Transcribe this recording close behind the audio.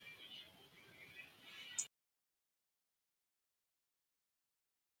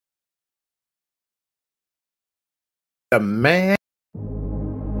The man.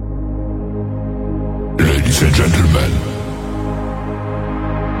 Ladies and gentlemen,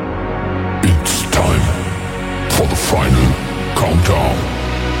 it's time for the final countdown.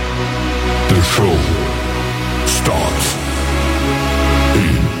 The show starts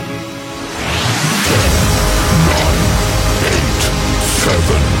in 10, 9, 8,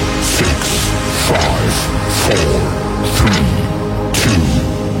 7, 6, 5, 4, 3,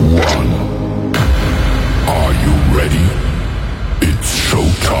 2, 1. Are you ready? It's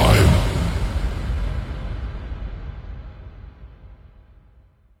showtime.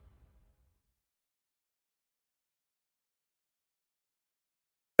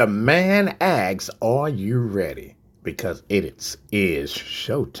 The man asks, are you ready? Because is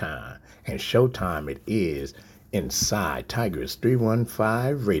showtime. And showtime it is inside Tigers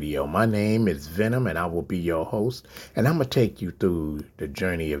 315 Radio. My name is Venom and I will be your host. And I'm going to take you through the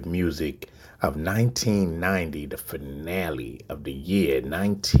journey of music of 1990, the finale of the year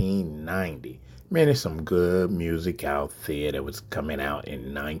 1990. Man, there's some good music out there that was coming out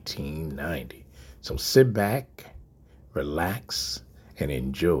in 1990. So sit back, relax, and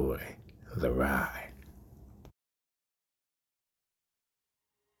enjoy the ride.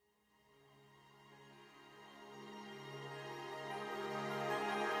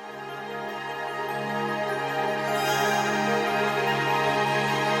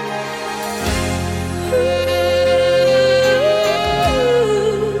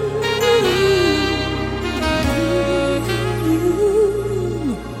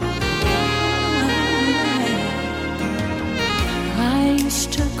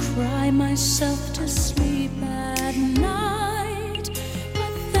 Myself to sleep at night,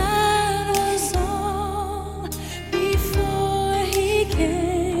 but that was all before he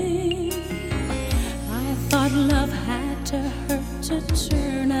came. I thought love had to hurt to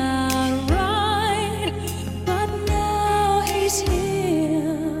turn out right, but now he's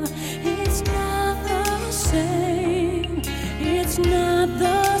here. It's not the same. It's not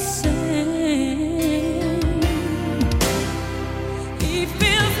the same. He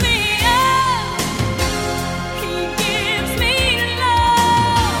fills me.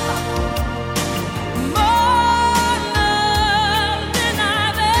 All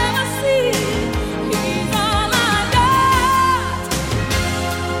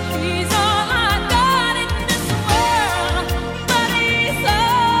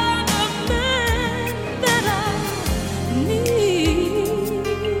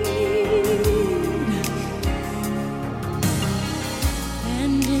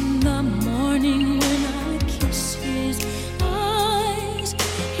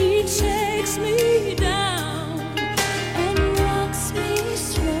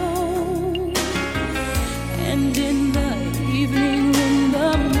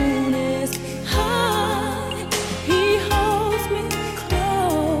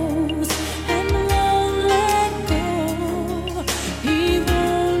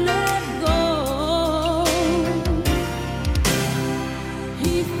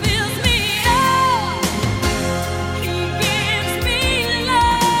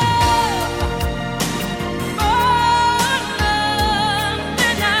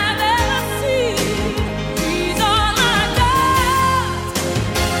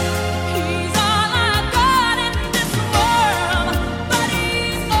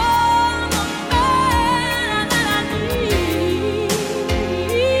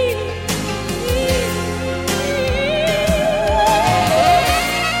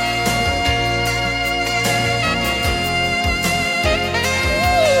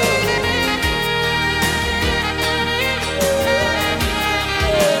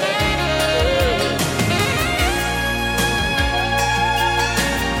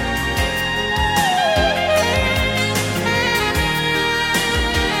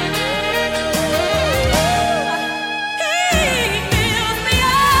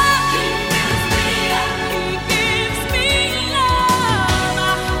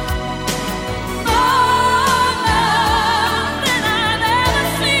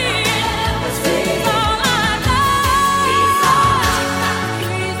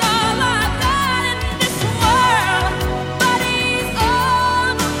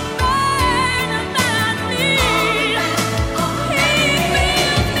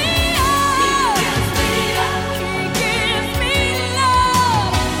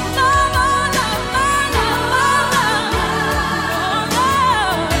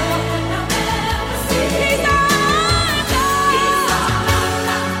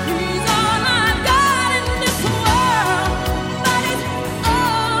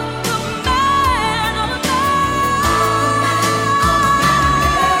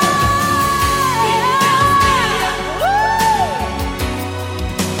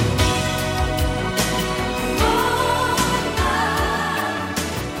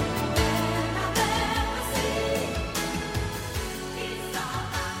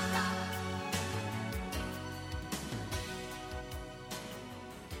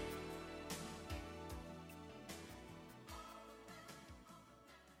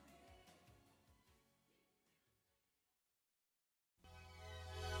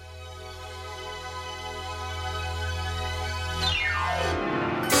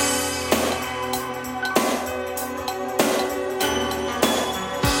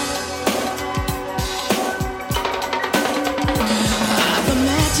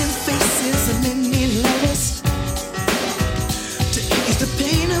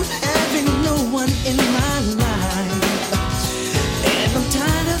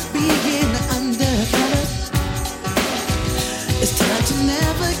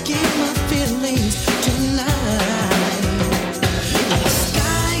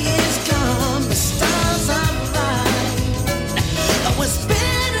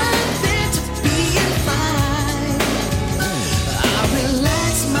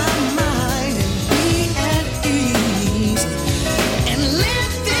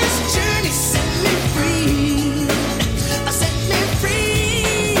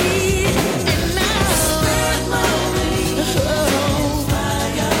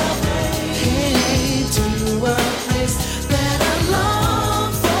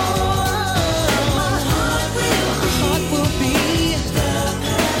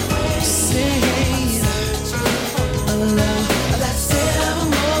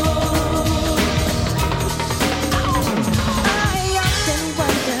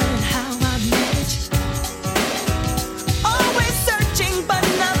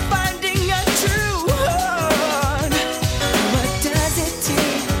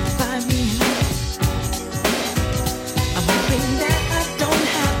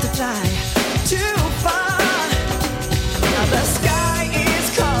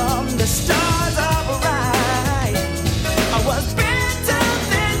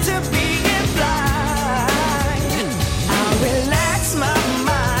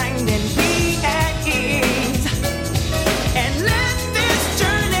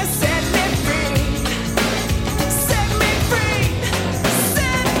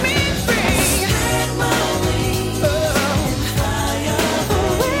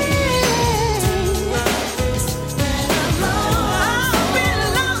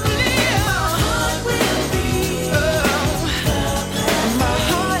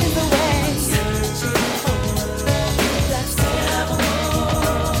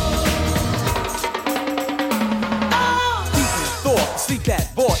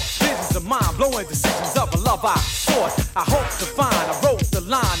blowing decisions of a love I sought. I hope to find, I wrote the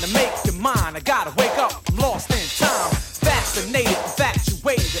line to make you mine. I gotta wake up, I'm lost in time. Fascinated,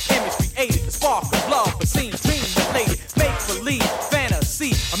 infatuated, the image created, the spark of love, but seems dream related. Make believe,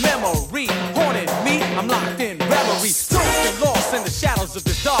 fantasy, a memory haunted me. I'm locked in reverie, toast and lost in the shadows of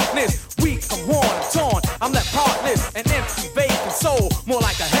this darkness. Weak, I'm worn, I'm torn, I'm left heartless, an empty, vacant soul, more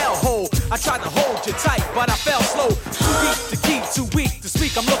like a hellhole. I tried to hold you tight, but I fell slow. Too deep to keep, too weak to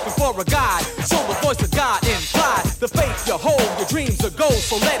speak. I'm looking for a guide. So the voice of God implied. The faith you hold, your dreams are gold,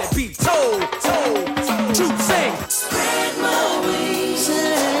 so let it be told. To sing. Spread my wings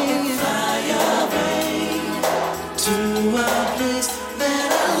and fly away to a place that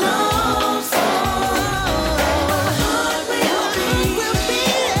I long for. My heart will be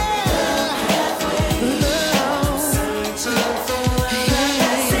searching for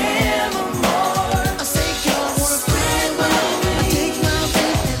evermore. I say, girl, I wanna spread my wings, I take my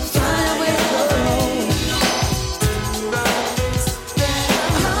wings and fly away to a place that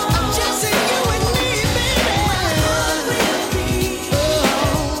I long for. Just you and me, baby. My heart will be the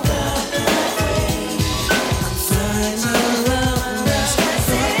pathway. I'm flying around us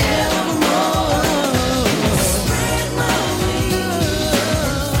forevermore. Spread my wings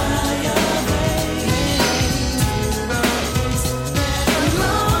and fly away to a place that I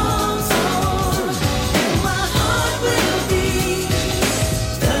long for. My heart will be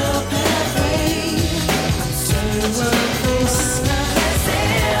the pathway. I'm searching for that's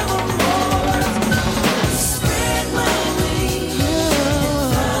evermore. Spread my wings and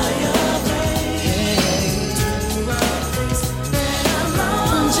fly away to a place that I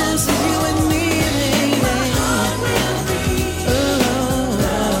long for. Just you and me, baby. My heart will be the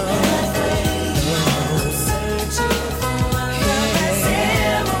pathway. I'm searching for that's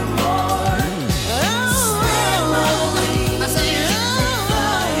evermore. Spread my wings and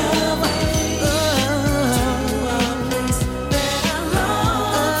fly away to a place that I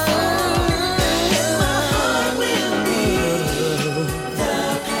long for. My heart will be the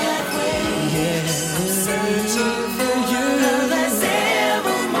pathway. I'm searching for that's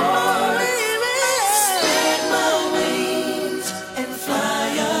evermore. Spread my wings and fly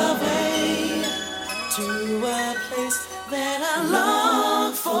away to a place that I long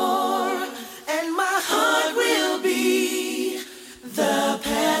for, and my heart will be the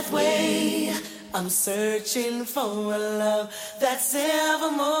pathway. I'm searching for a love that's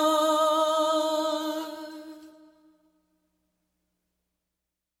evermore.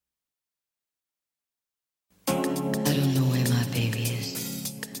 I don't know where my baby is,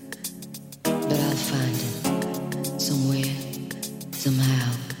 but I'll find him somewhere, somehow.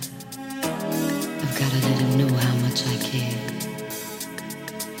 I've gotta let him know how much I care.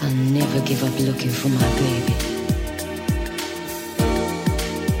 I'll never give up looking for my baby.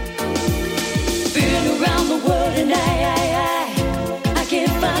 Been around the world and I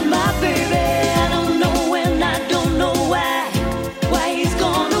can't find my baby. I don't know when, I don't know why he's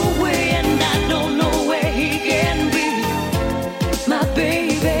gone away, and I don't know where he can be, my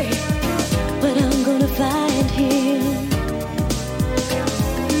baby. But I'm gonna find him.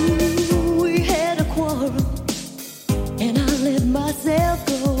 We had a quarrel, and I let myself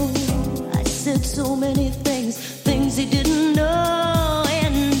go. I said so many things he didn't know,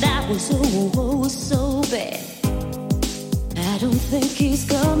 and I was so bad. I don't think he's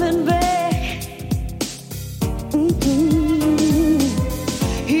coming back.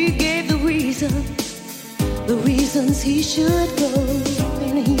 He gave the reasons he should go,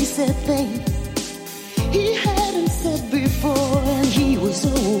 and he said things he hadn't said before, and he was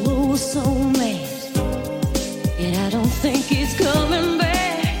so mad. And I don't think he's coming back.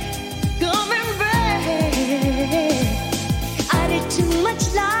 I did too much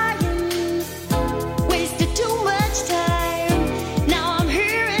lying, wasted too much time. Now I'm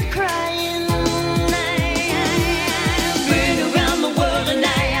here and crying. I've been around the world and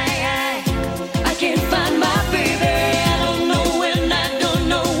I can't find my baby. I don't know when, I don't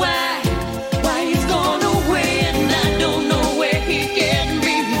know why he's gone away, and I don't know where he can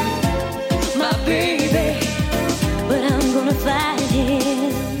be, my baby. But I'm gonna find him.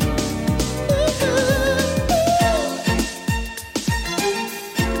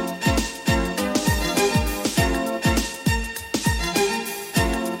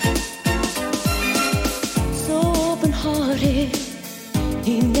 So open-hearted,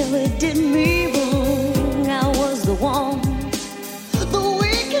 he never did me wrong. I was the one, the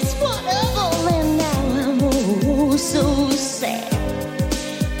weakest one of all, and now I'm so sad.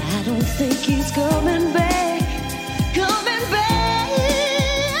 I don't think he's coming back.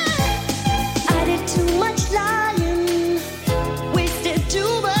 I did too much lying, wasted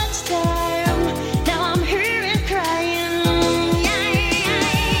too much time.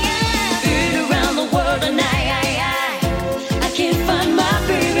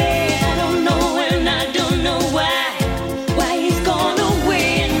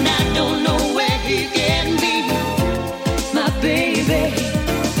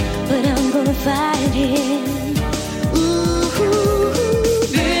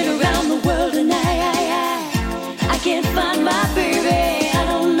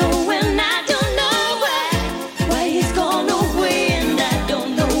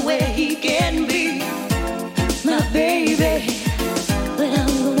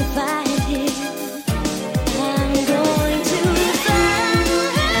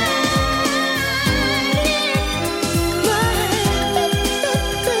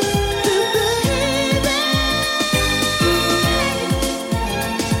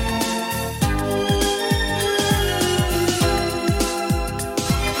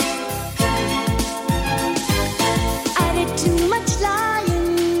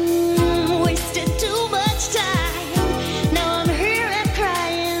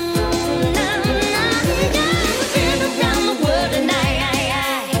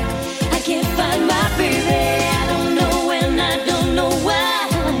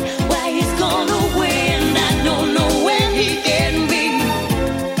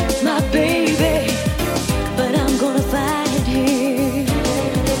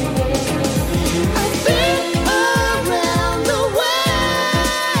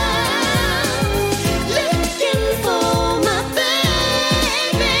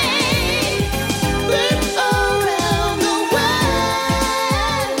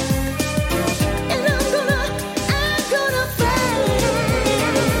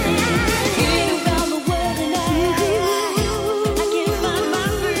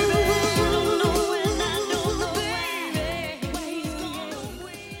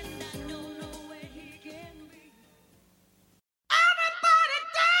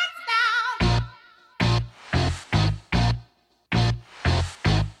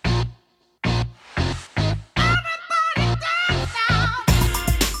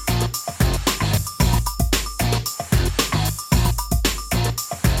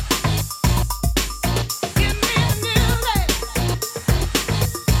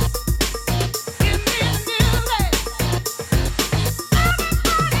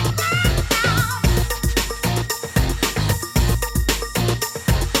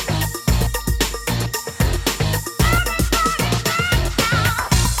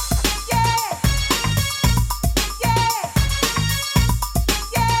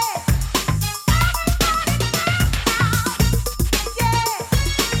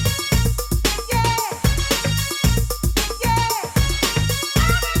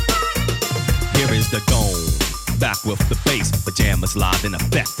 jam is live in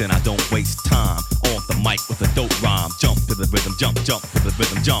effect, and I don't waste time on the mic with a dope rhyme. Jump to the rhythm, jump to the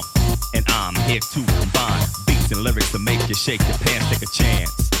rhythm, jump. And I'm here to combine beats and lyrics to make you shake your pants, take a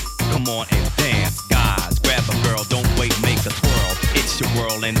chance. Come on and dance, guys. Grab a girl, don't wait, make a twirl. It's your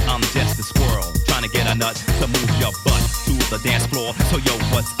world and I'm just a squirrel, trying to get a nut to move your butt to the dance floor. So yo,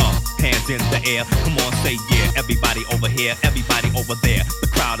 what's up? Hands in the air, come on, say yeah. Everybody over here, everybody over there. The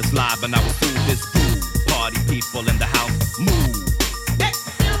crowd is live and I will do this groove. Party people in the house, move.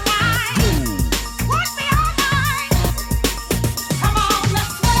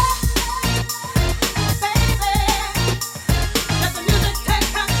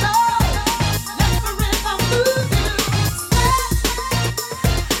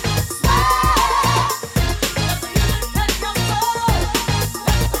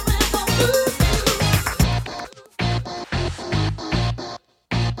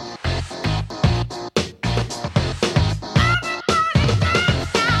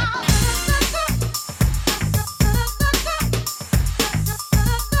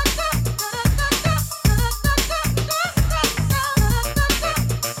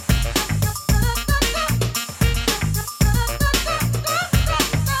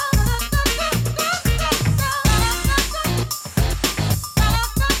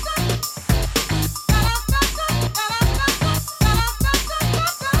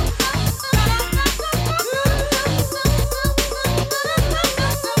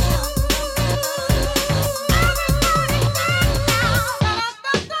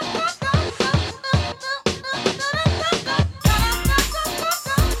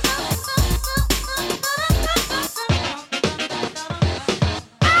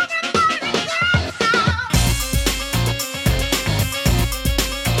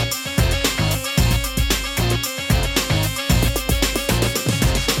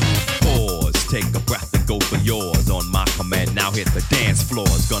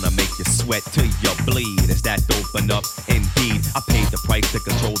 Sweat till you bleed as that open up. Indeed, I paid the price to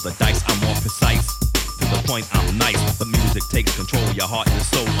control the dice. I'm more precise, to the point I'm nice. The music takes control, your heart and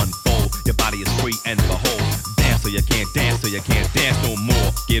soul unfold. Your body is free and behold. Dance so you can't dance, so you can't dance no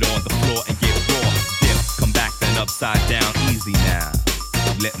more. Get on the floor and get raw. Dip, come back then upside down, easy now.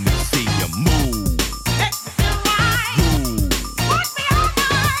 Let me see you move.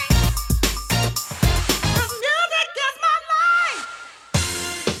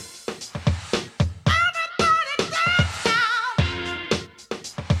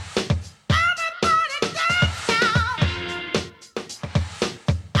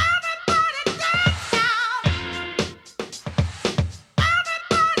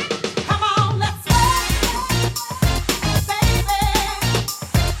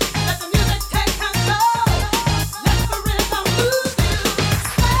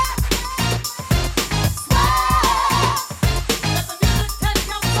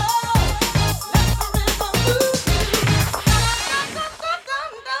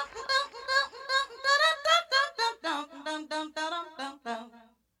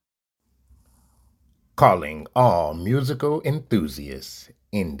 Calling all musical enthusiasts,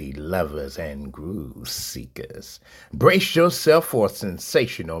 indie lovers, and groove seekers. Brace yourself for a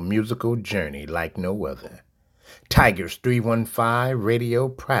sensational musical journey like no other. Tigers 315 Radio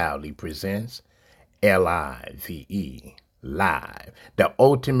proudly presents LIVE, Live, the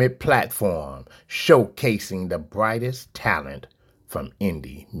ultimate platform showcasing the brightest talent from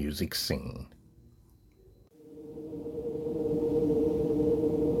indie music scene.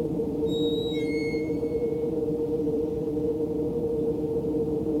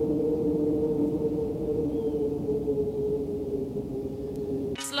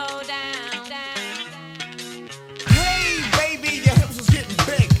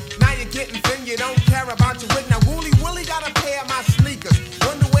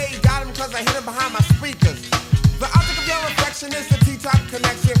 Is the T-top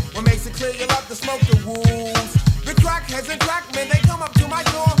connection. What makes it clear you love to smoke the rules. The crackheads and crackmen, they come up to my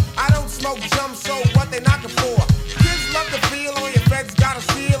door. I don't smoke jump, so what they knocking for? Kids love the feel on your feds, got a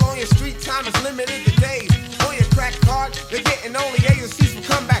seal on your street time is limited to days. On your crack card, they're getting only A's and C's for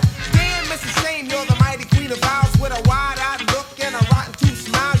comeback. Damn, Mrs. Shane, you're the mighty queen of vows with a wide-eyed look and a rotten tooth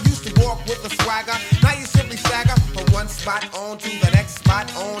smile. Used to walk with a swagger, now you simply stagger from one spot on to the next spot,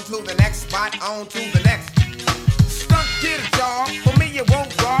 on to the next spot, on to the next. Get it, y'all. For me, it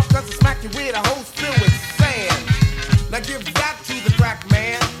won't rock, cause I smack you with a hose filled with sand. Now give that to the crack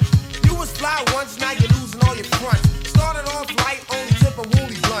man. You was fly once, now you're losing all your fronts. Started off light, only tip a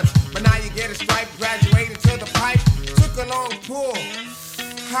woolly blunts. But now you get a stripe, graduated to the pipe. Took a long pull,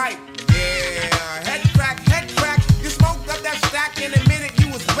 hype, yeah. Head crack, you smoked up that stack in a minute you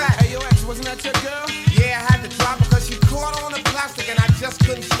was back. Hey, yo, X, wasn't that your girl? Yeah, I had to drop her cause she caught on the plastic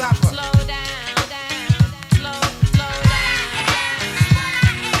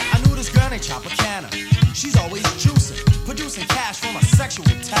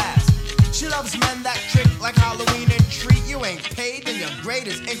task. She loves men that trick like Halloween and treat. You ain't paid, then your grade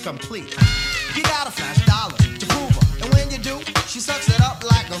is incomplete. You gotta flash dollars to prove her, and when you do, she sucks it up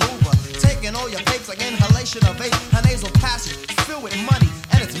like a Hoover, taking all your papes like inhalation of vape. Her nasal passage filled with money,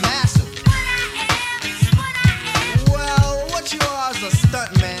 and it's massive. Well, what you are is a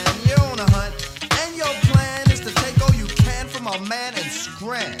stunt man. You're on a hunt, and your plan is to take all you can from a man and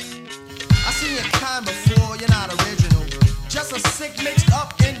scram. I seen your kind before, you're not original. Just a sick, mixed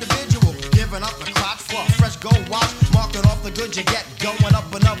up individual. Giving up the crotch for a fresh gold watch. Marking off the good you get, going up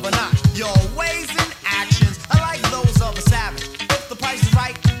another notch. Your ways and actions are like those of a savage. If the price is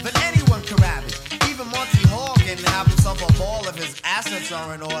right, then anyone can rap it. Even Monty Hall can have himself a ball if his assets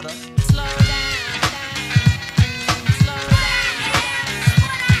are in order. Slow down.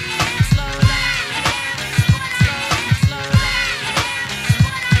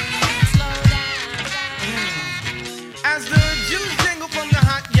 As the juice jingle from the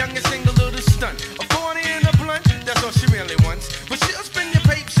hot youngest single little stunt. A 40 in a blunt, that's all she really wants. But she'll spin your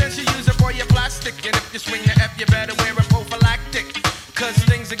papes and she use up all your plastic. And if you swing the F, you better wear a prophylactic. Cause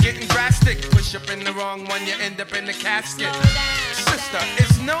things are getting drastic. Push up in the wrong one, you end up in the casket. Sister,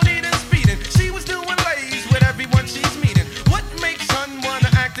 it's no need in speeding. She was doing lays with everyone she's meeting. What makes son wanna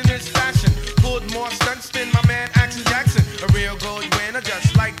act in this fashion? Pulled more stunts than my man Axel Jackson. A real gold winner,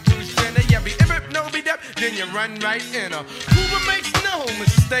 just like Bruce Jenner. Yeah, be no be dep, then you run right in her. Hoover makes no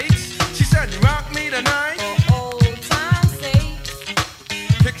mistakes. She said, rock me tonight. For old time's sake,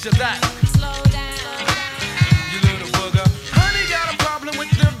 Picture that, slow down. you little booger. Honey got a problem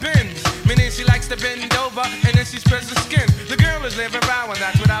with the bends, meaning she likes to bend over and then she spreads her skin. The girl is living by and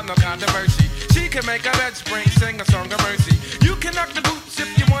that's without no controversy. She can make a bed spring, sing a song of mercy. You can knock the boots if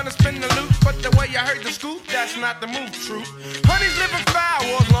you wanna spin the loop, but the way you heard the scoop, that's not the move, true. Honey's living foul,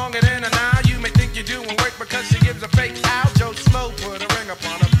 walls longer than an hour. You may think you're doing work because she gives a fake out. Joe Slow put a ring up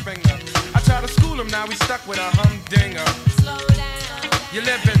on her finger. I try to school him, now he's stuck with a humdinger. Slow down. You're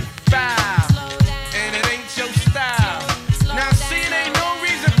living foul, Slow down. and it ain't your style. Slow Now see, it ain't no down.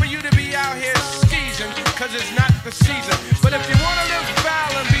 reason for you to be out here skeezing, cause it's not the season. But if you wanna live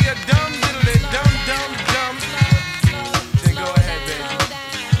foul and be a dumb diddly dum dum dum, then go ahead, baby.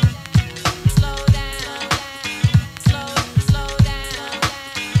 Slow down. Slow down. Slow down.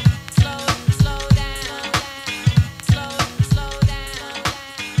 Slow down. Slow down.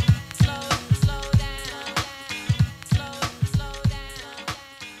 Slow down.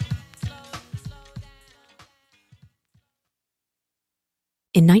 Slow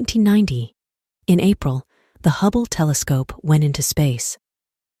In 1990, in April, the Hubble telescope went into space.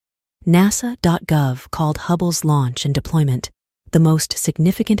 NASA.gov called Hubble's launch and deployment the most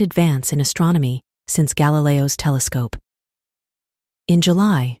significant advance in astronomy since Galileo's telescope. In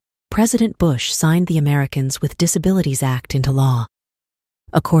July, President Bush signed the Americans with Disabilities Act into law.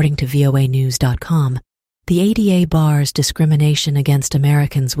 According to voanews.com, the ADA bars discrimination against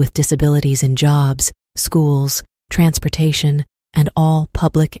Americans with disabilities in jobs, schools, transportation, and all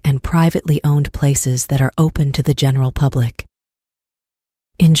public and privately owned places that are open to the general public.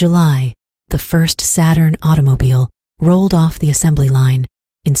 In July, the first Saturn automobile rolled off the assembly line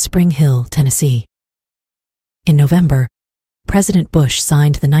in Spring Hill, Tennessee. In November, President Bush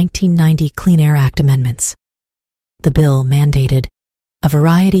signed the 1990 Clean Air Act amendments. The bill mandated a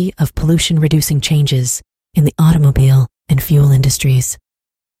variety of pollution-reducing changes in the automobile and fuel industries.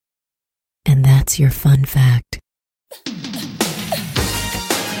 And that's your fun fact.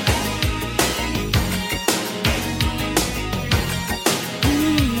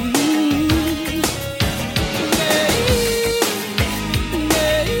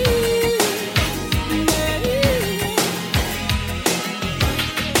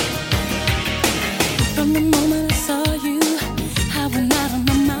 From the moment I saw you, I went out of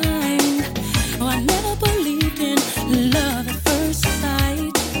my mind. Oh, I never believed in love at first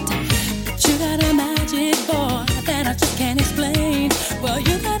sight. But you got a magic, boy, that I just can't explain. Well,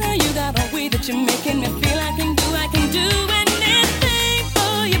 you got a way that you're making me feel I can do anything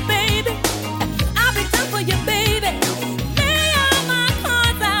for you, baby. I'll be done for you, baby. Lay all my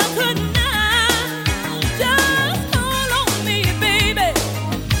cards out tonight. Just call on me, baby.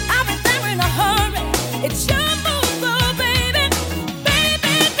 I'll be there in a hurry. It's your move, so baby,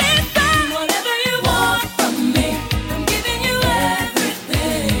 baby, this time. Whatever you want from me, I'm giving you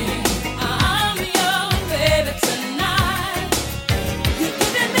everything. I'm your baby tonight. You're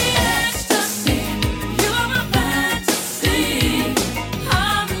giving me ecstasy. You are my fantasy.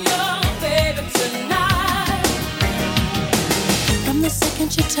 I'm your baby tonight. From the second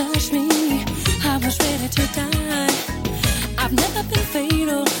you touched me, I was ready to die. I've never been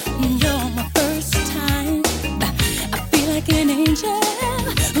fatal. You're my first time. I feel like an angel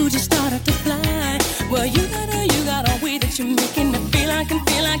Well, you got a way that you're making me feel I can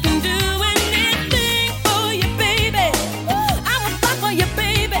do anything for you, baby. I will fight for you,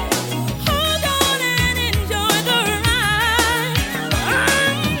 baby. Hold on and enjoy the ride.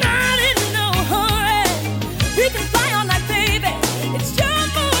 I'm not in no hurry. We can fly all night, baby. It's your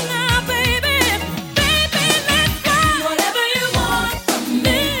moon now, baby. Baby, let's fly. Whatever you want from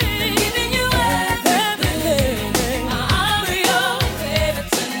me, giving you everything. I'm your baby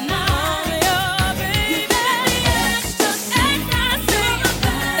tonight. I'm your baby. Just act nice,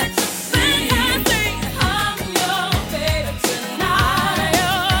 that's fantastic. I'm your baby tonight. I'm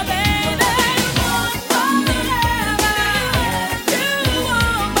your baby. Whatever you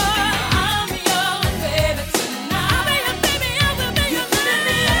want, boy, I'm your baby tonight. I'll be your baby, I will be your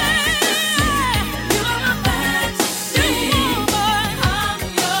baby. You are my fantasy, boy. I'm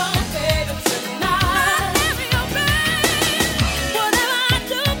your baby tonight. I'm your baby. Whatever I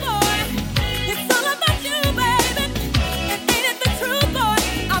do, boy, it's all about you, baby. And ain't it the truth, boy?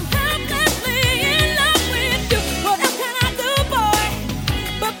 I'm helplessly in love with you. What else can I do, boy,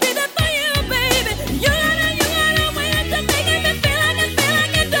 but be there for you, baby? You got a way to making me feel like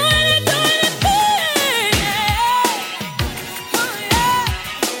do anything.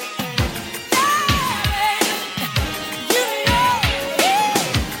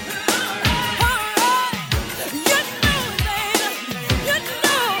 Oh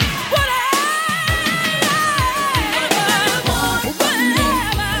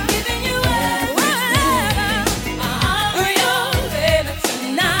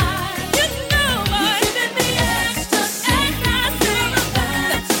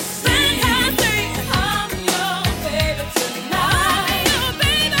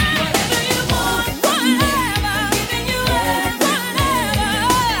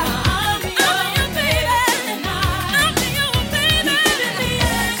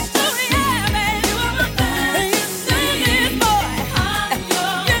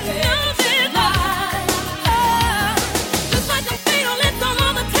just like a fatal lips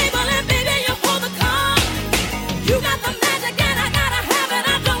on the table, and baby, you hold the cards. You got the magic and I gotta have it.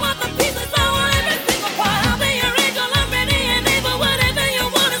 I don't want the pieces, I want every single part. I'll be your angel, I'm ready and able. Whatever you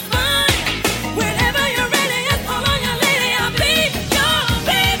want is fine. Whenever you're ready, just call on your lady. I'll be your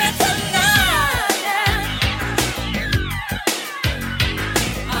baby tonight.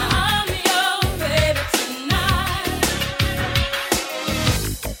 I'm your baby tonight.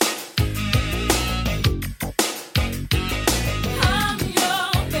 I'm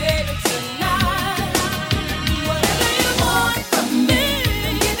your baby tonight. Whatever you want from me,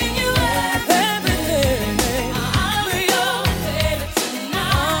 giving you everything. I'm your baby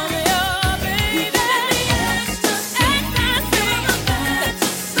tonight. I'm your baby. Just act nice,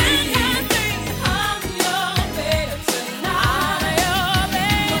 that's fantastic. I'm your baby tonight. I'm your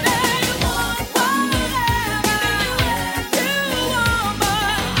baby. Whatever you want,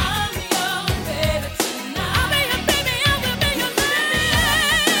 boy, I'm your baby tonight. I'll be your baby, I will be your baby.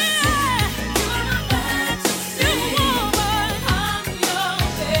 You are my fantasy, boy. I'm your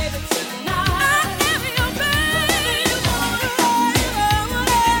baby tonight. I am your baby.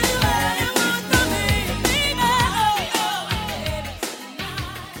 Whatever you want from me, baby. I'm your baby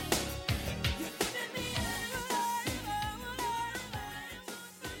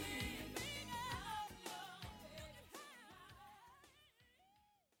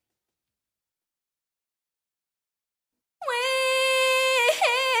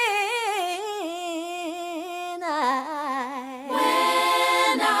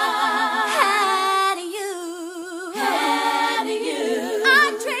When I had you, I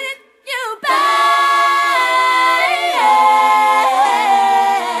treated you bad,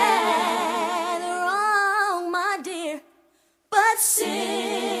 wrong, my dear. But since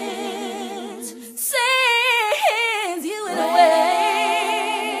you went away,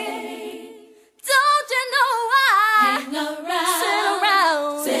 don't you know I sit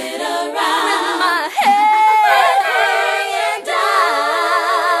around with my head hanging down,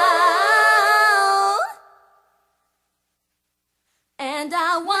 and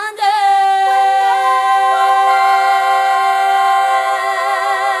I wonder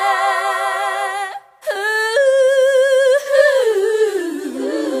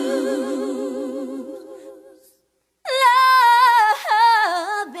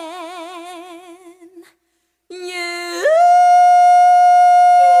loving you.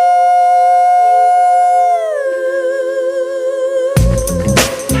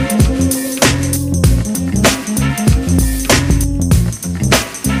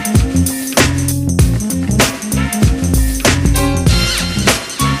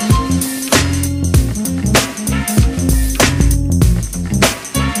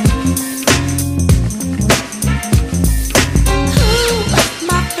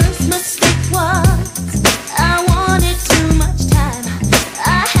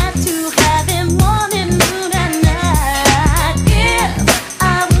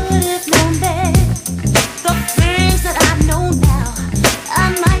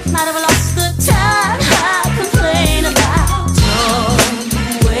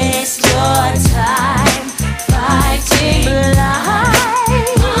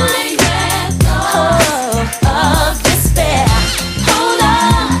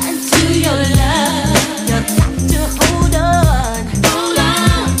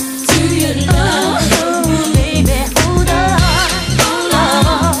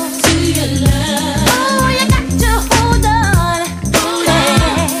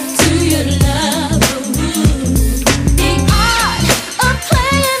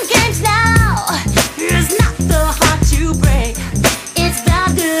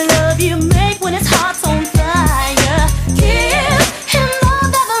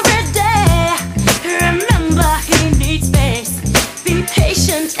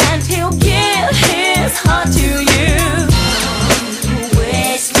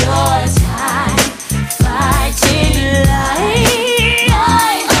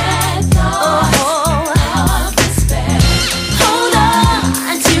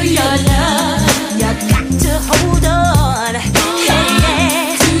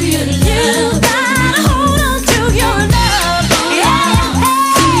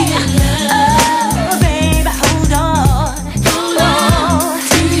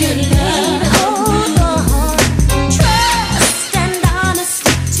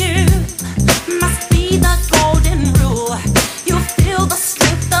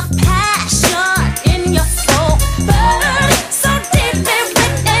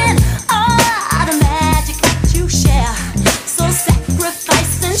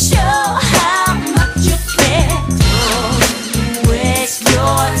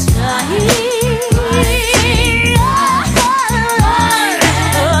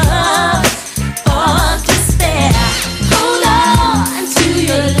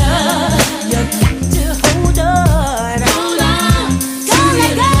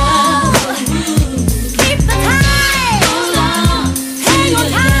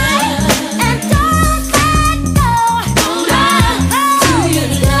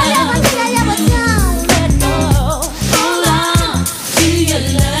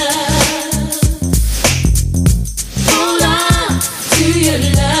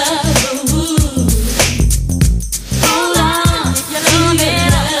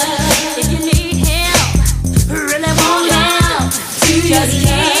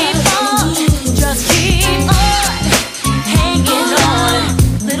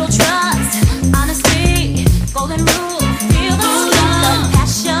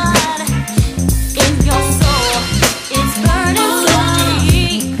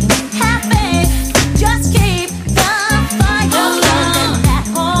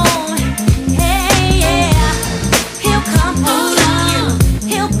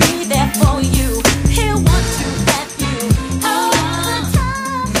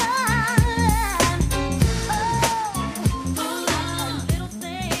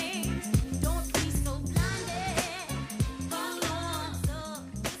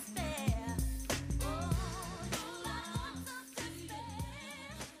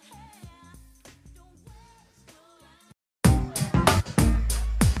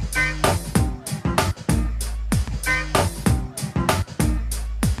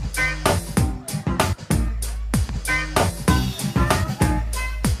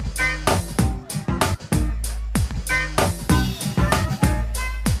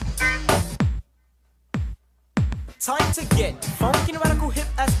 Time to get funky and radical hip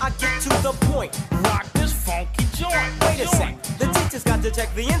as I get to the point. Rock this funky joint. Wait a sec, the teacher's got to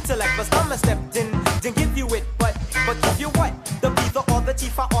check the intellect, but I'm a step didn't give you it, but give you what? The B, the or, the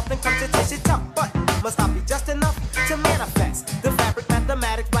chief, I often come to taste it tough, but must not be just enough to manifest the fabric,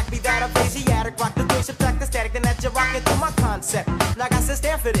 mathematics, black be that of Asiatic, rock the three, subtract the static, then that you're rocking through my concept. Now I got to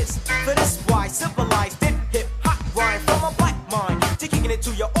stand for this why civilized it, hip hop rhyme from a black mind, to kicking it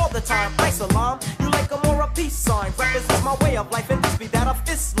to you all the time. Ice alarm, you like a more a peace sign, represents my way of life and this be that of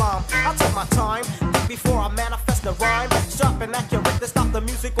Islam. I'll take my time, think before I manifest the rhyme, sharp and accurate to stop the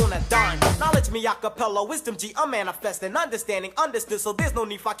music on a dime. Knowledge me acapella, wisdom G, I'm manifesting, understanding, understood, so there's no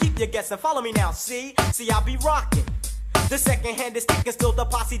need for I keep you guessing. Follow me now, see, I'll be rocking. The second hand is ticking, still the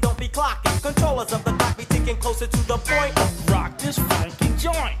posse don't be clocking. Controllers of the clock be ticking closer to the point. Rock this funky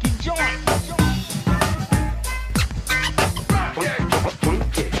joint,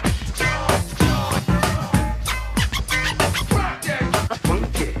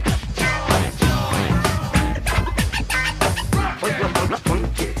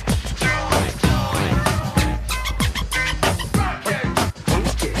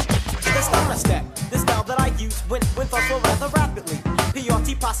 Went so rather rapidly.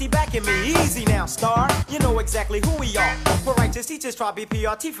 PRT posse backing me, easy now, star. You know exactly who we are. For righteous teachers, try be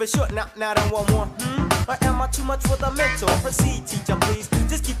PRT for short. Now then one more. Or am I too much for the mental? Proceed, teacher, please.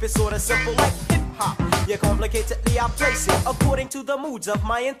 Just keep it sorta simple like hip hop. Yeah, complicatedly I place it according to the moods of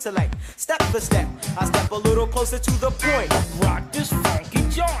my intellect. Step for step, I step a little closer to the point. Rock this funky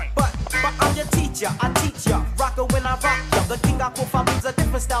joint. But I'm your teacher, I teach ya. Rocker when I rock ya. The king I profile brings a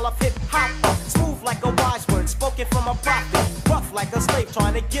different style of hip hop. Smooth like a wise word, spoken from a prophet. Rough like a slave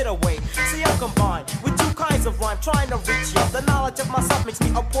trying to get away. See, I'm combined with two kinds of rhyme trying to reach ya. The knowledge of myself makes me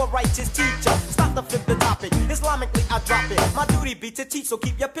a poor righteous teacher. Stop to flip the topic, Islamically I drop it. My duty be to teach, so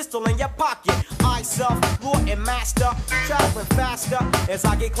keep your pistol in your pocket. I self, Lord and master, traveling faster as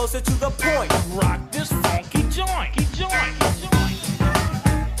I get closer to the point. Rock this funky joint,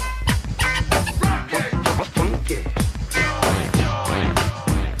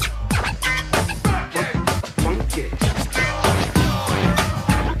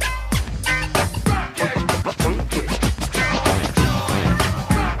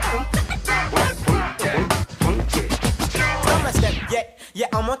 Yeah,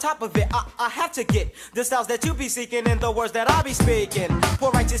 I'm on top of it, I have to get the styles that you be seeking and the words that I be speaking.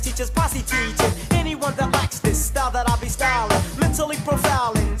 Poor righteous teachers, posse teaching anyone that lacks this style that I be styling. Mentally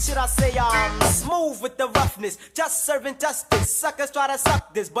profiling, should I say I'm smooth with the roughness, just serving justice. Suckers try to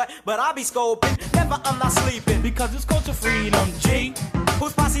suck this, but I be scoping, never I'm not sleeping. Because it's culture freedom, G.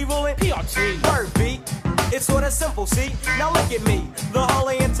 Who's posse ruling? PRT. Word beat. It's sorta simple, see? Now look at me, the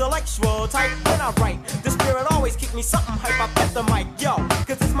holy intellectual type. When I write, the spirit always keep me something hype. I put the mic, yo,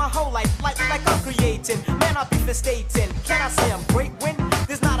 cause it's my whole life, like I'm creating. Man, I be stating. Can I say I'm great when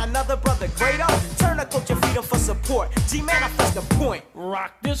there's not another brother greater? Turn the culture freedom for support. G, manifest the point.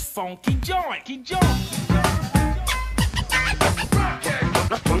 Rock this funky joint,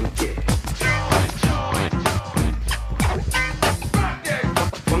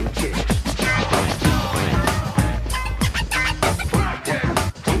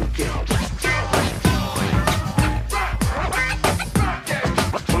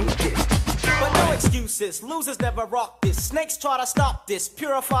 Losers never rock this. Snakes try to stop this.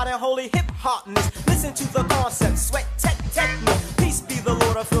 Purified and holy hip hopness. Listen to the concept. Sweat technique. Peace be the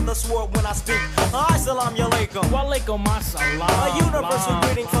Lord, I feel the sword when I speak. Assalamu alaikum. Walaikum assalam. A universal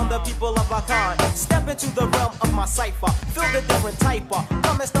greeting from the people of our kind. Step into the realm of my cipher. Feel the different type of.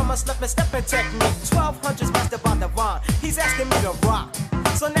 Come and step and technique. 1200s mastered by divine. He's asking me to rock.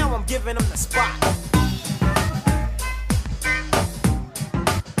 So now I'm giving him the spot.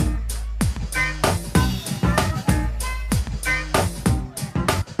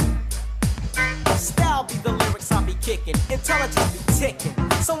 Style be the lyrics I be kicking. Intelligence be ticking.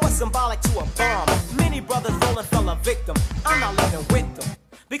 Somewhat symbolic to a bomb. Many brothers rolling fell a victim. I'm not living with them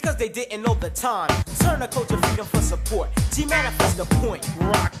because they didn't know the time. Turn the culture freedom for support. G manifest the point.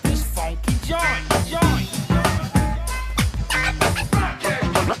 Rock this funky joint.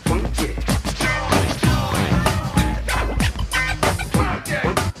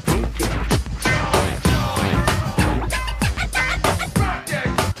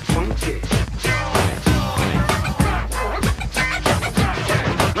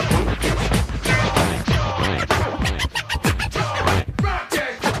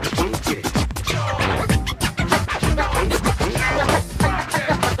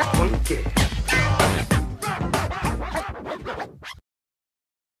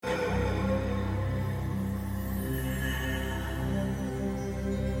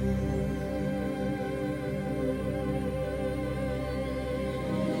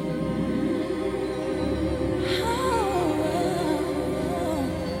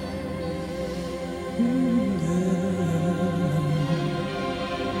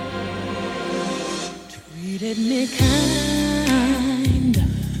 Treated me kind,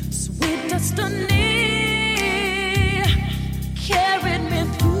 sweet destiny, carried me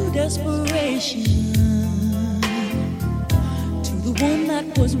through desperation to the one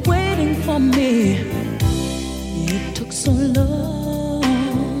that was waiting for me. It took so long,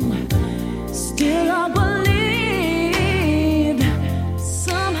 still I believed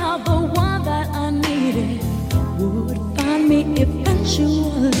somehow the one that I needed would find me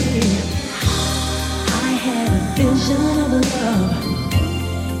eventually. Had a vision of love,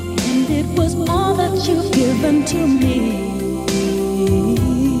 and it was all that you've given to me.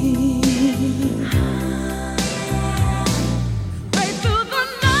 Right through the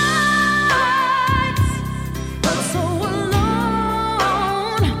nights, felt so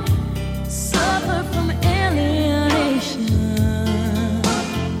alone, suffered from alienation,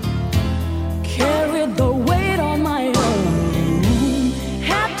 carried the weight on my own,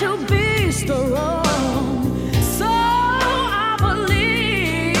 had to be strong.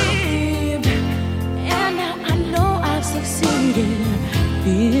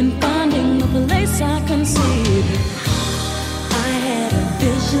 In finding a place I conceived, I had a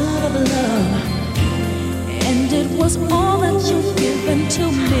vision of love, and it was all that you've given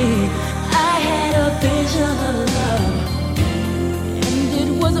to me. I had a vision of love, and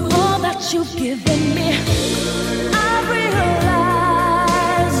it was all that you've given me. I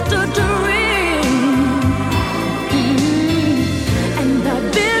realized a dream, and that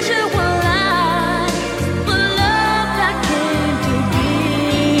vision was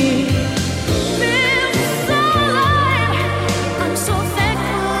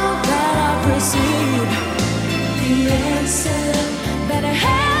that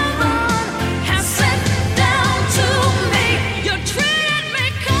heaven has sent down to me. You treated me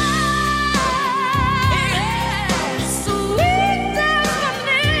kind, sweet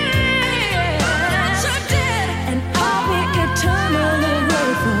destiny. You did, and I'll be eternally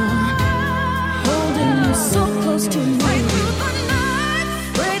grateful, holding you so close to me. Right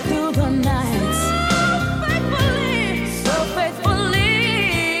through the nights, so faithfully.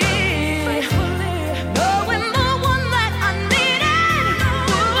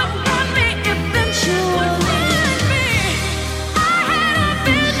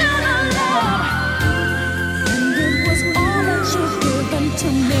 To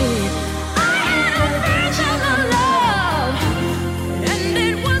me, I had a vision of love, and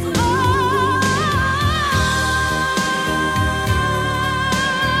it was all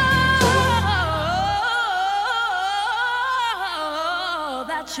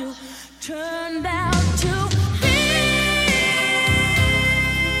that you turned out to be.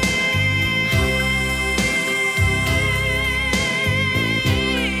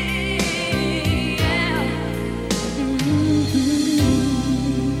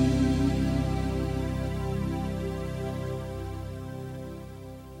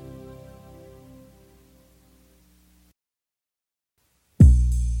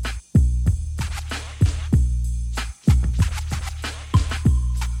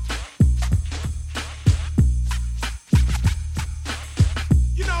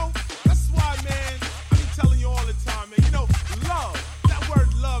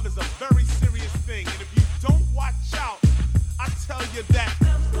 you that.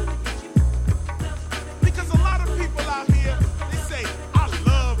 Because a lot of people out here, they say, I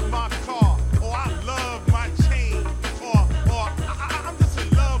love my car, or I love my chain, or I'm just in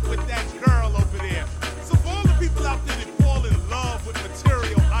love with that girl over there. So for all the people out there that fall in love with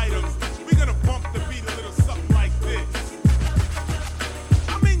material items, we're gonna bump the beat a little something like this.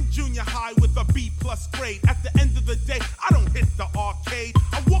 I'm in junior high with a B+ grade. At the end of the day, I don't hit the arcade.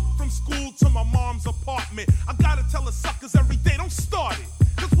 I walk from school to my mom's apartment. I gotta tell the suckers every day, don't start it.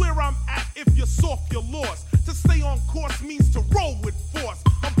 Cause where I'm at, if you're soft, you're lost. To stay on course means to roll with force.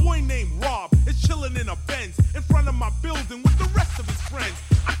 My boy named Rob is chilling in a Benz in front of my building with the rest of his friends.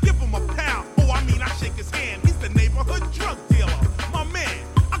 I give him a pound, I shake his hand. He's the neighborhood drug dealer, my man.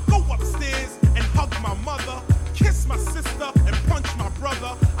 I go upstairs and hug my mother, kiss my sister and punch my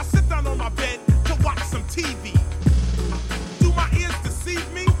brother. I sit down on my bed to watch some TV. Do my ears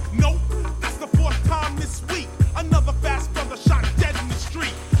deceive me? Nope, that's the 4th time this week. Another fast brother shot dead in the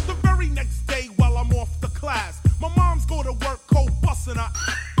street. The very next day while I'm off the class, my mom's go to work cold busting her.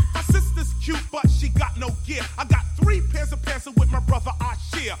 My sister's cute but she got no gear. I got 3 pairs of pants with my brother I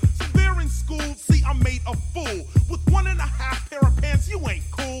share. So they're in school, see I'm made a fool. With 1.5 pair of pants you ain't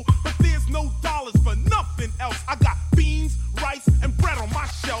cool. But there's no dollars for nothing else. I got beans, rice, and bread on my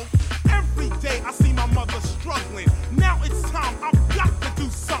shelf. Every day I see my mother struggling. Now it's time, I've got to do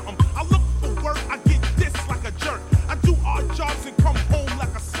something. I look for work, I get dissed like a jerk. I do odd jobs and come home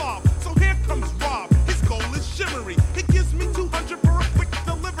like a slob. So here comes Rob, his goal is shimmery. He gives me 200 for a quick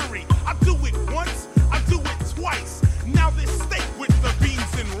delivery. I do it once, I do it twice. Now there's steak with the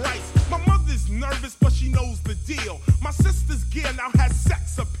beans and rice. My mother's nervous, but she knows the deal. My sister's gear now has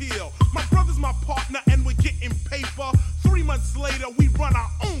sex appeal. My brother's my partner and we're getting paper. 3 months later, we run our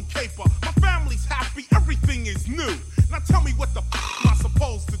own caper. My family's happy, everything is new. Now tell me what the am I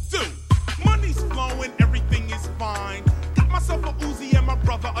supposed to do? Money's flowing, everything is fine. Got myself a Uzi and my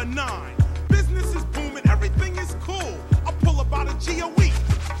brother a 9. Business is booming, everything is cool. I pull about a GOE.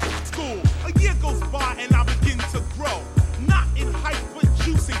 School. A year goes by and I begin to grow. Not in height, but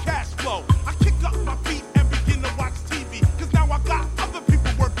juice and cash flow. I kick up my feet and begin to watch TV. Cause now I got other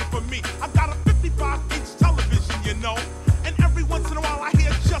people working for me. I got a 55-inch television, you know. And every once in a while I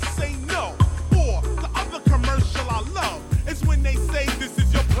hear just say no. Or the other commercial I love is when they say this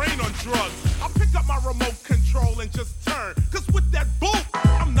is your brain on drugs. I pick up my remote control and just turn. Cause with that bull,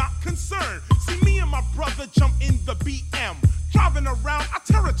 I'm not concerned. See me and my brother jump in the BM. Driving around our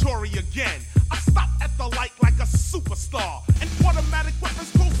territory again. I stopped at the light like a superstar. And automatic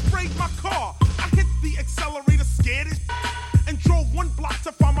weapons cold sprayed my car. I hit the accelerator scared as and drove 1 block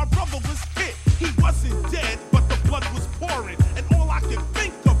to find my brother was hit. He wasn't dead, but the blood was pouring. And all I could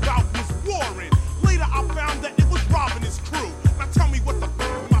think about was Warren. Later I found that it was Rob and his crew. Now tell me what the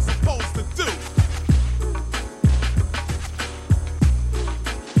am I supposed to do?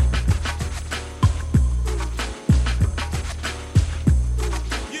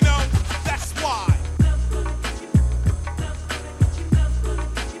 You know, that's why.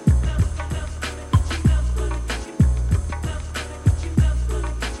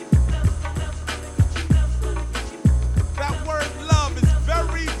 That word love is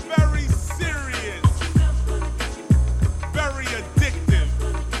very, very serious. Very addictive.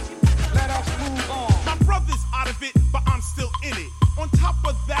 Let us move on. My brother's out of it, but I'm still in it. On top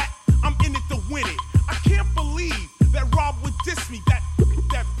of that, I'm in it to win it. I can't believe that Rob would diss me.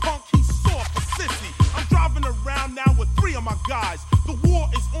 That punk, he's soft, a sissy. I'm driving around now with 3 of my guys. The war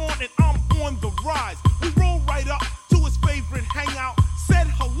is on and I'm on the rise. We roll right up to his favorite hangout. Said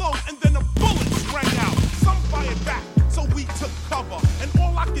hello and then a bullet sprang out. Some fired back, so we took cover. And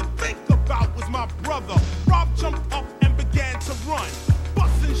all I could think about was my brother. Rob jumped up and began to run,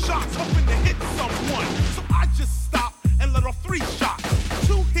 busting shots, hoping to hit someone. So I just stopped and let off 3 shots.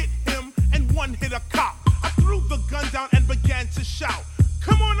 2 hit him and 1 hit a cop. I threw the gun down and began to shout,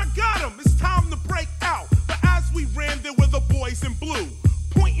 come on, I got him, it's time to break out. But as we ran, there were the boys in blue,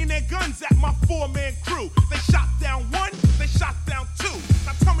 pointing their guns at my 4-man crew. They shot down 1, they shot down 2.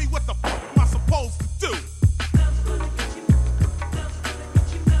 Now tell me what the am I supposed to do?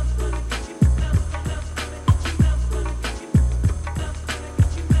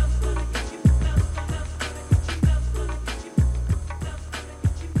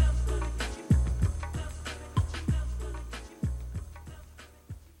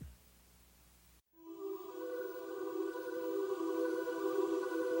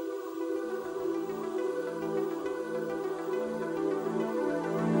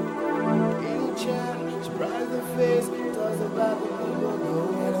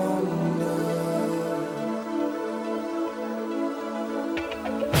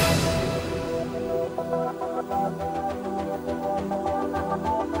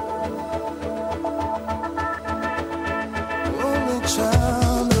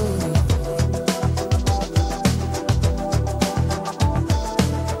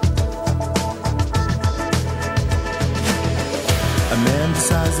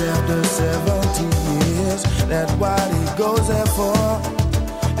 criticize after 70 years. That what he goes there for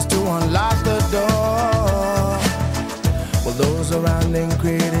is to unlock the door. Well, those around him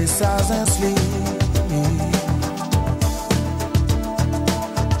criticize and sleep.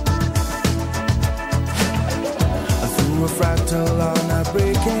 Through a fractal on a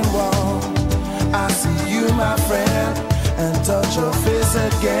breaking wall, I see you, my friend, and touch your face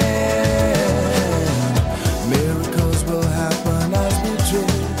again. Miracles will happen as we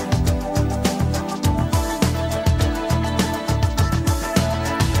dream.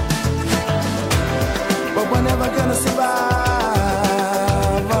 But we're never gonna survive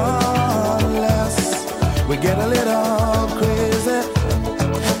unless we get a little crazy.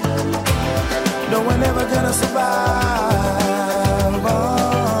 No, we're never gonna survive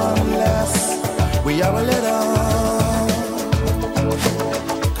unless we are a little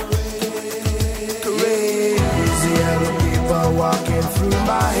crazy. Other people walking through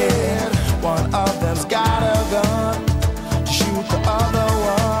my head. One of them's got a gun to shoot the other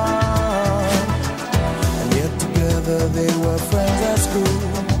one. And yet together they were friends at school.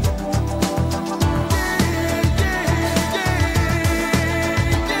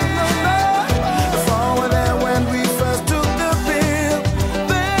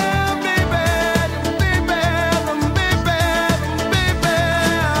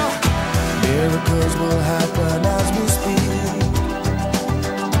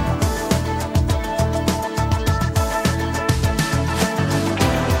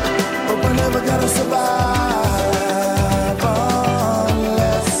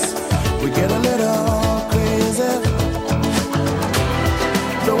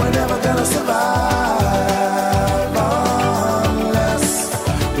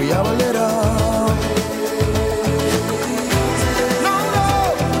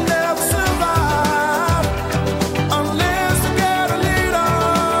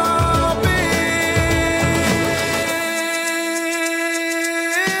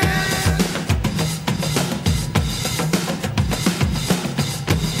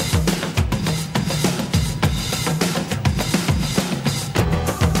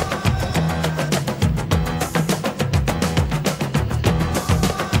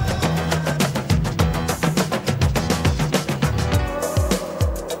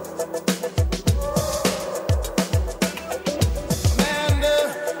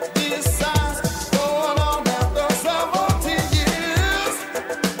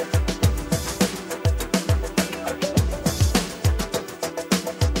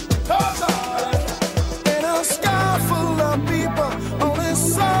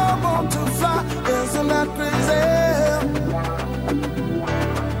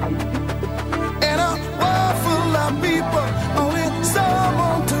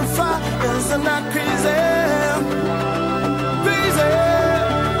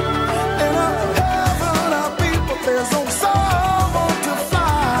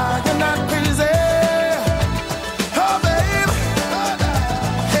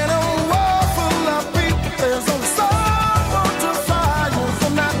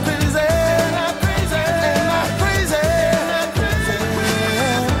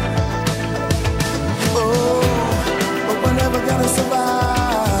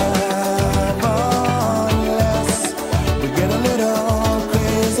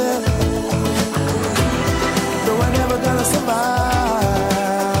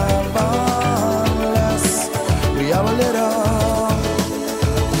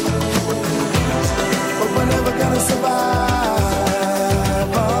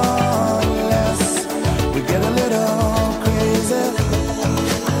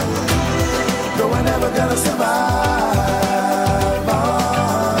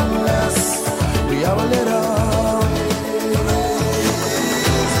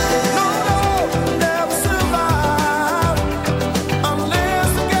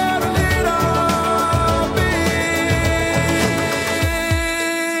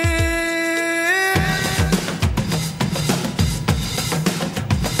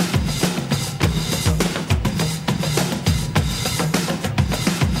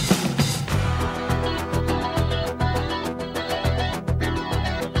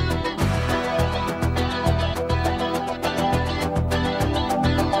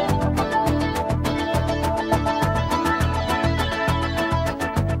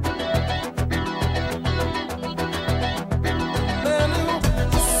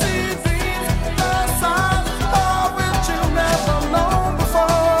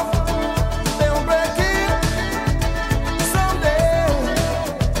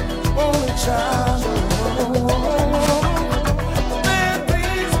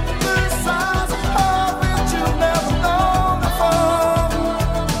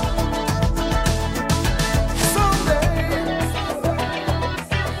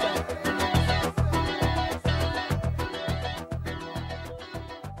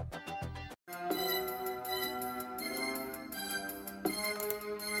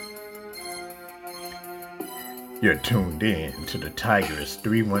 You're tuned in to the Tigers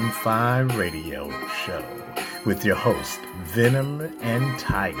 315 radio show with your host, Venom and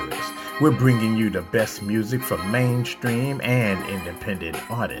Tigers. We're bringing you the best music from mainstream and independent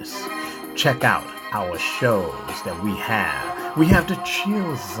artists. Check out our shows that we have. We have the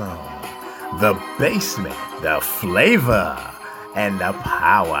Chill Zone, the Basement, the Flavor, and the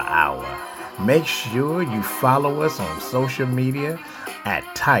Power Hour. Make sure you follow us on social media at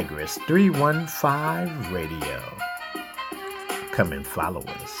Tigers 315 Radio. Come and follow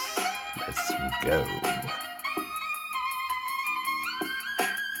us. Let's go.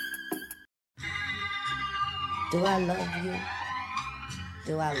 Do I love you?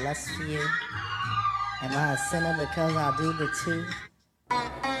 Do I lust for you? Am I a sinner because I do the two?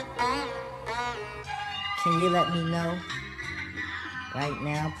 Can you let me know? Right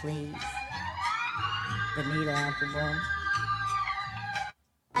now, please. Bonita Applebum.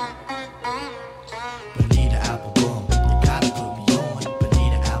 Bonita Applebum, you gotta put me on.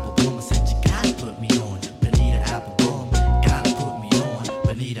 Bonita Applebum, I said you gotta put me on. Bonita Applebum, gotta put me on.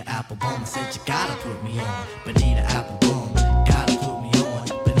 Bonita Applebum, I said you gotta put me on. Bonita Applebum, gotta put me on.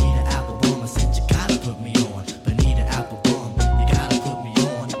 Bonita Applebum, I said you gotta put me on. Bonita Applebum, you gotta put me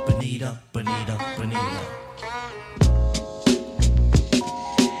on. Bonita, Bonita, Bonita.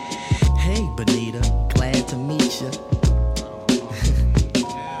 Hey Bonita, glad to meet you.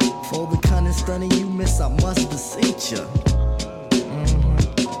 For the cunning stunning you miss, I must beseech you.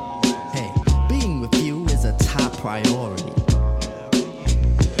 Hey, being with you is a top priority.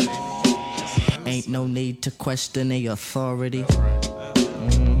 Ain't no need to question the authority.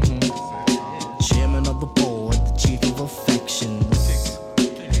 Chairman of the board, the chief of affections.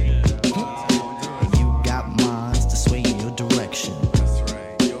 You got minds to sway in your direction.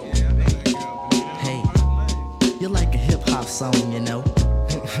 Hey, you're like a hip-hop song, you know.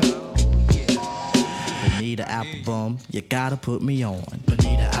 Bonita Applebum, you gotta put me on.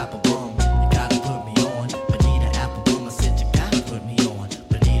 Bonita Applebum, you gotta put me on. Bonita Applebum, I said you gotta put me on.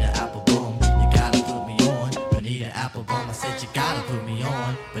 Bonita Applebum, you gotta put me on. Bonita Applebum, I said you gotta put me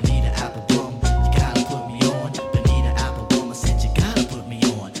on. Bonita Applebum, you gotta put me on. Bonita Applebum, I said you gotta put me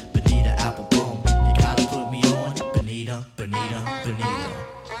on. Bonita Applebum, you gotta put me on. Bonita, Bonita, Bonita.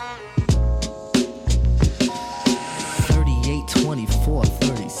 38, 24,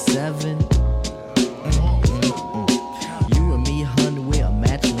 37. You and me, hun, we're a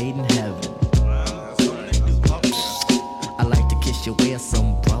match made in heaven. I like to kiss you where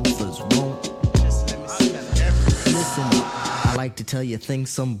some brothers won't. Listen, I like to tell you things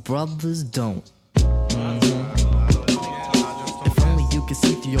some brothers don't. If only you could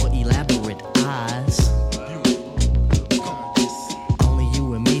see through your elaborate eyes. Only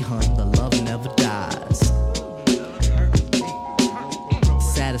you and me, hun, the love never dies.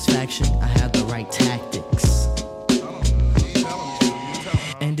 Satisfaction, I have the right tactics.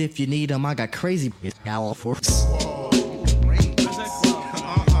 And if you need them, I got crazy hour for us.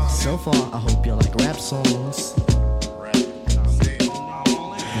 So far, I hope you like rap songs.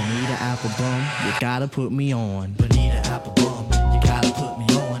 Bonita Applebum, you gotta put me on. Bonita Applebum, you gotta put me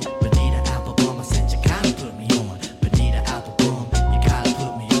on. Bonita Applebum, I said you gotta put me on. Bonita Applebum, you gotta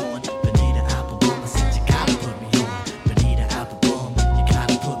put me on. Bonita Applebum, I said you gotta put me on. Bonita Applebum, you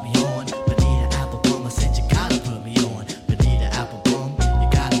gotta put me on. Bonita Applebum, I said you gotta put me on. Bonita Applebum, you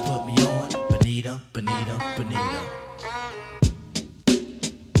gotta put me on. Bonita, Bonita, Bonita.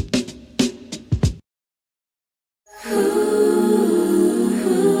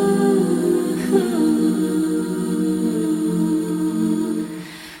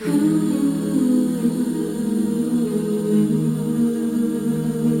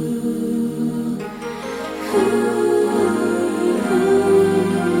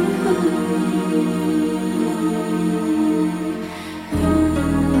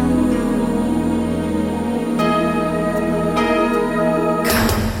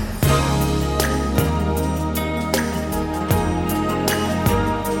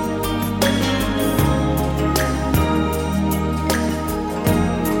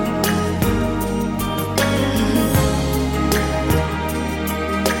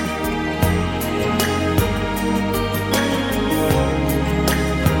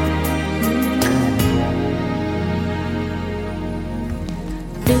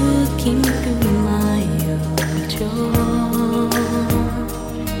 Looking through my old drawer,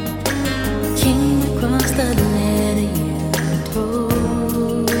 came across the letter you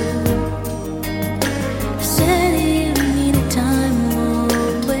wrote. Said you needed time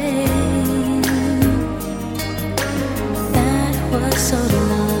away. That was so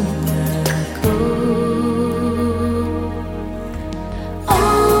long ago.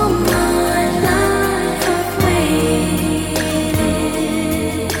 All my life I've waited.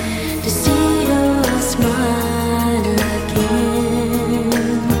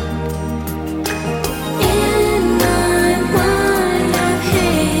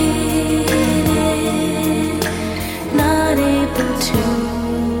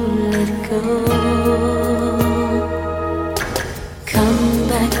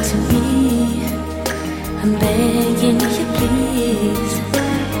 begging you please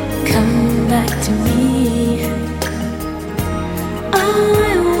come back to me. I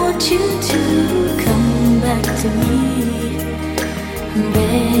want you to come back to me. I'm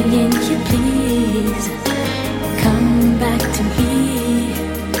begging you please come back to me.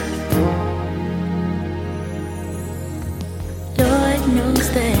 Lord knows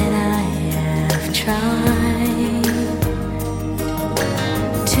that I have tried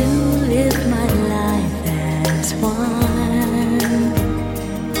to live my life as one.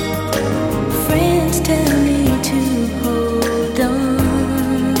 Friends tell me to hold on.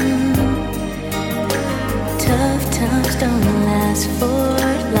 Tough times don't last for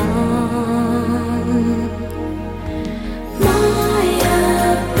long. My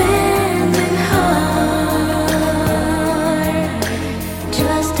abandoned heart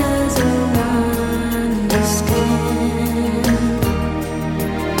just doesn't understand.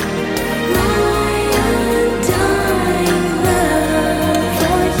 My undying love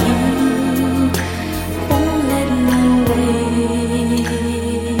for you won't let me wait.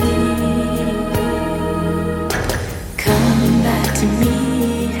 Come back to me,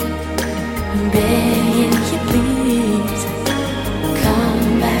 I'm begging you please. Come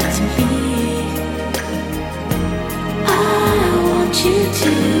back to me. I want you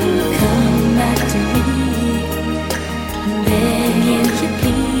to come back to me. I'm begging you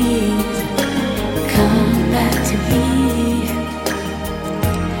please. Come back to me.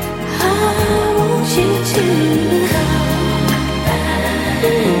 I want you to come back to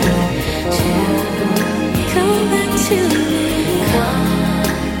me. Come back to me. Come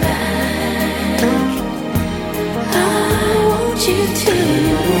back. I want you to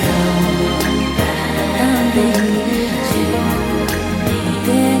come back. I'm begging you to,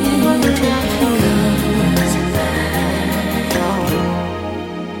 begging you to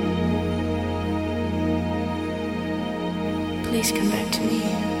please come back to me.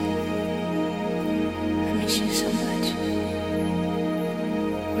 I miss you so much.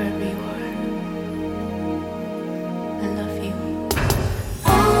 Wherever you are, I love you.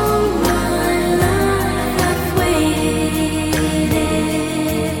 All my life I've waited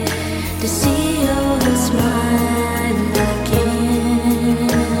to see your smile again.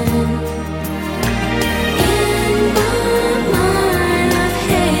 In my mind I've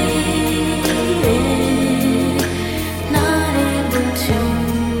hated, not able to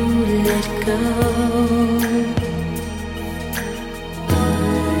let go.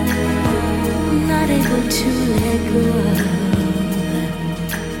 Not able to let go.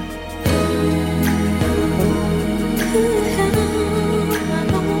 I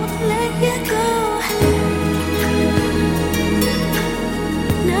don't wanna let you go.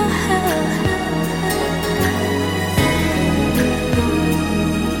 No.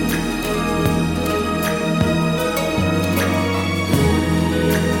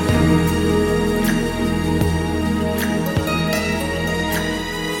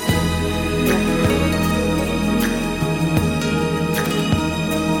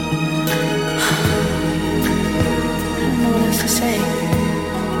 I don't know what else to say.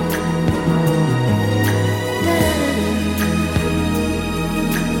 No.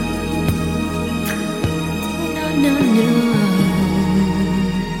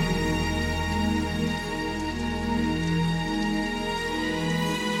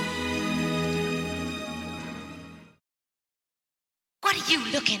 What are you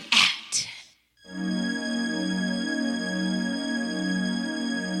looking at?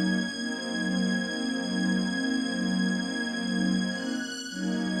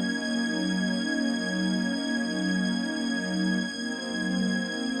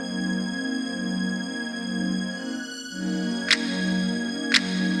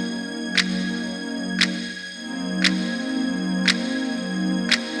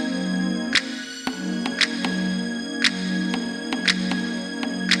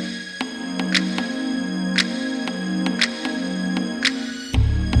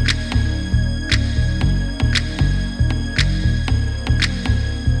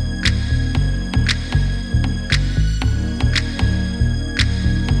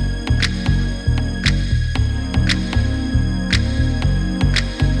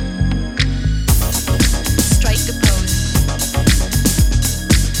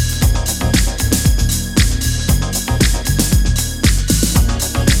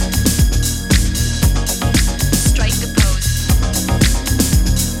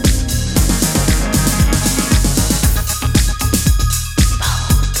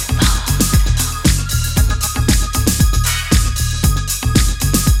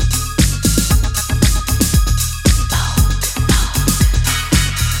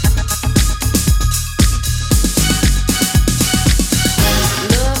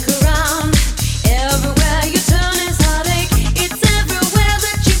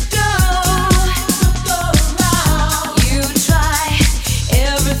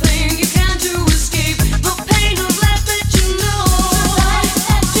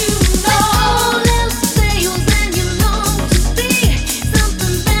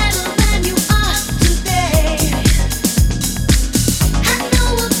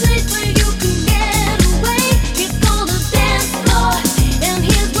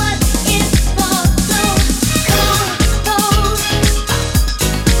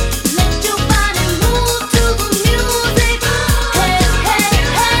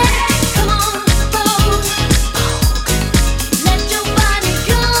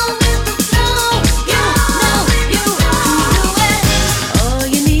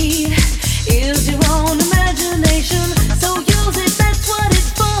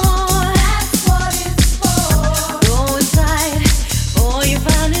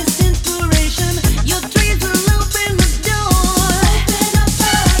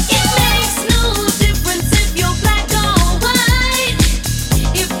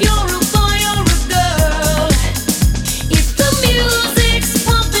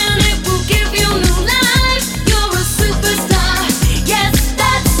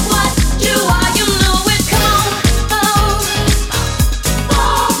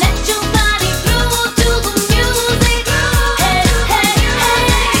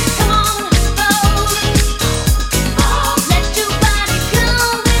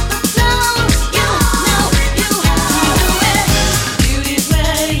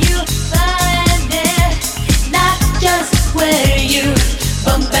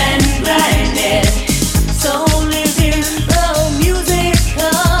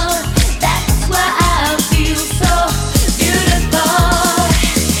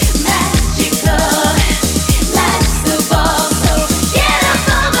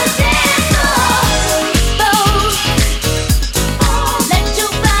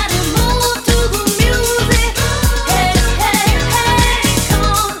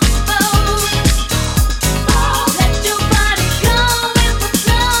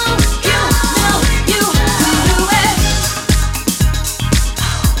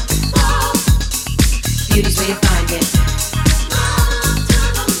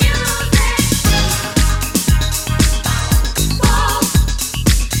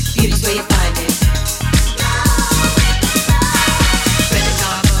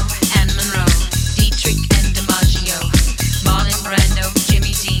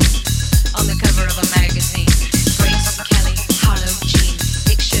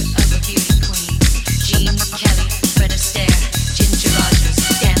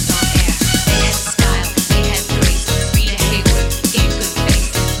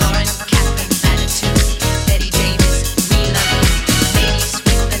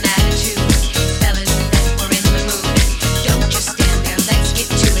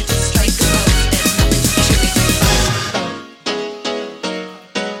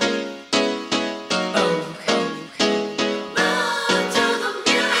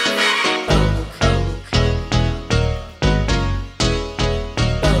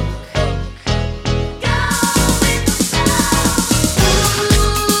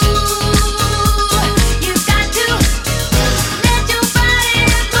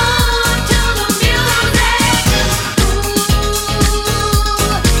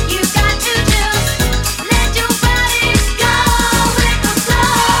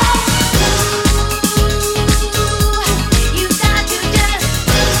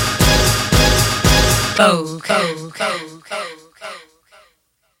 folk.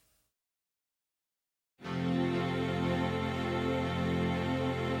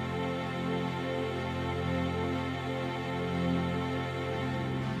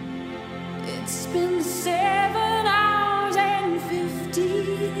 It's been 7 hours and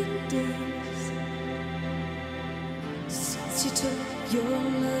 15 days since you took your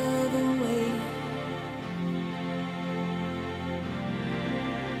love away.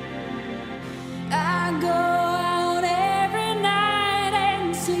 I go out every night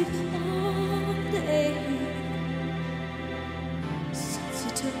and sleep all day since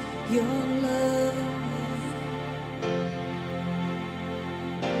you took your love away.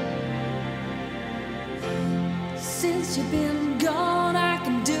 Since you've been gone, I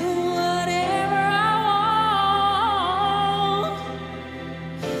can do whatever I want.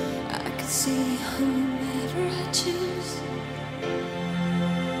 I can see whomever I choose.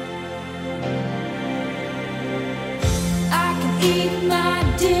 I can eat my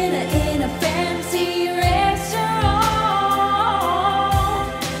dinner in a fancy restaurant,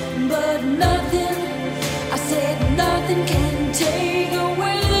 but nothing, I said nothing can take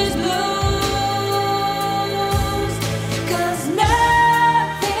away this blues. 'Cause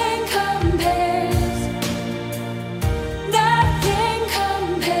nothing compares, nothing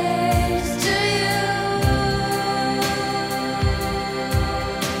compares to you.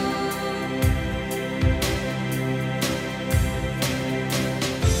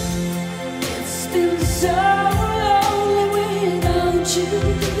 It's been so lonely without you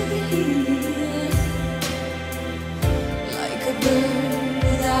here, like a bird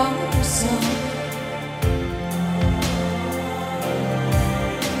without a song.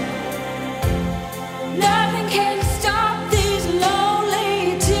 Nothing can stop these lonely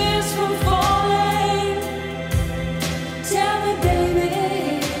tears from falling. Tell me, baby,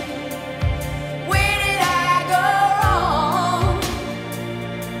 where did I go wrong?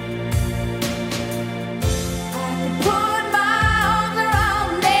 I could put my arms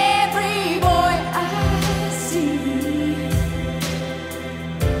around every boy I see.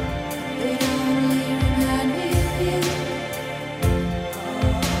 They only remind me of you.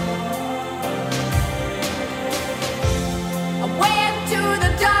 I went to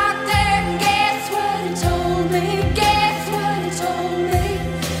the doctor and guess what he told me? Guess what he told me?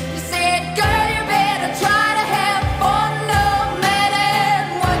 He said, girl, you better try to have fun no matter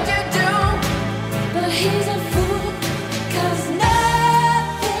what you do. But he's a fool, 'cause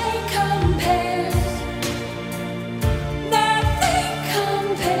nothing compares, nothing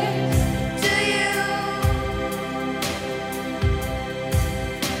compares to you.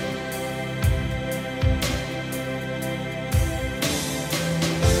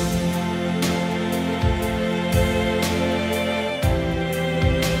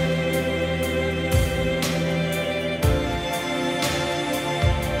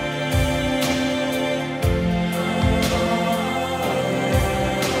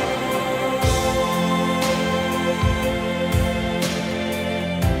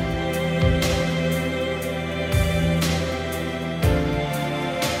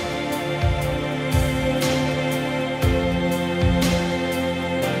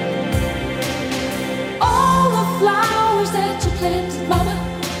 All the flowers that you planted, mama,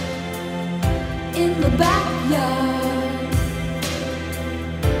 in the backyard,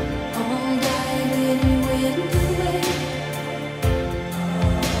 all died when you went away.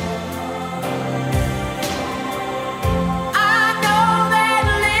 I know that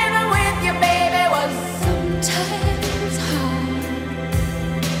living with your baby was sometimes hard,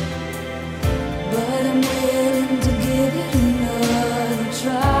 but I'm willing to give it another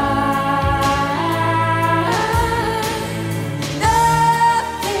try.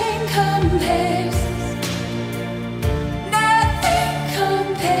 Nothing compares,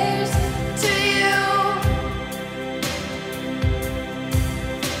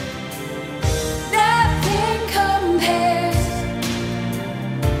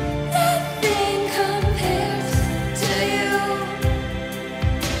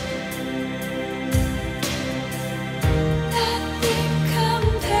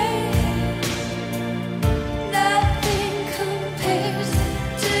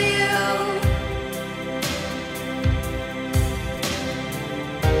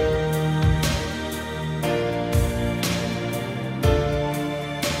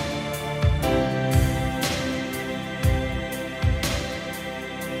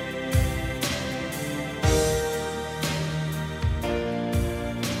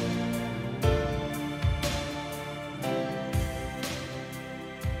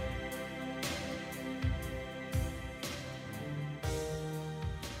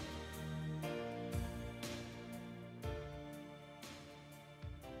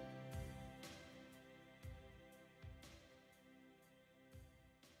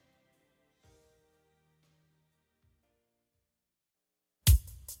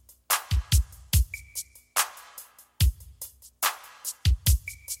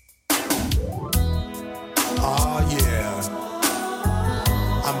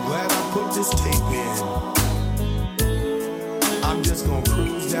 I'm glad I put this tape in. I'm just gonna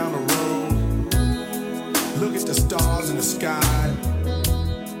cruise down the road, look at the stars in the sky,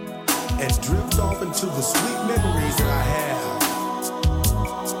 and drift off into the sweet memories that I have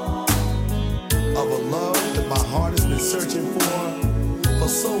of a love that my heart has been searching for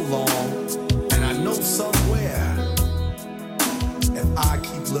so long. And I know somewhere, if I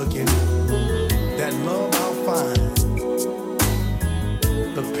keep looking, that love I'll find.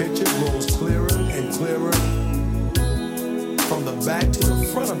 The picture grows clearer and clearer from the back to the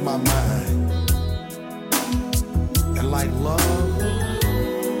front of my mind. And like love,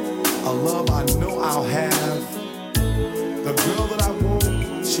 a love I know I'll have. The girl that I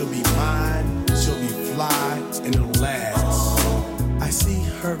want, she'll be mine, she'll be fly, and it'll last. I see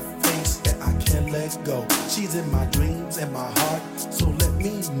her face and I can't let go. She's in my dreams and my heart, so let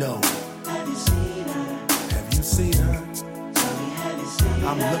me know. Have you seen her? Have you seen her?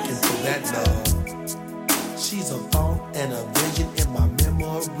 I'm looking for that love. She's a thought and a vision in my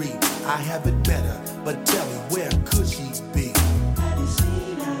memory. I have it better, but tell me, where could she be? Have you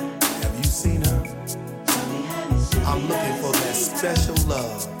seen her? Have you seen her? I'm looking for that special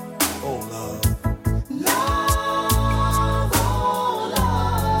love. Oh, love.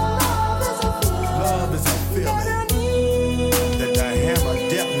 Love is a feeling that the hammer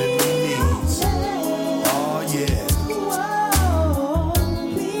definitely needs. Oh, yeah.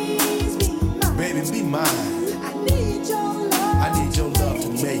 Baby, be mine. I need your love to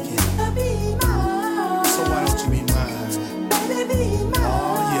make it. So why don't you be mine?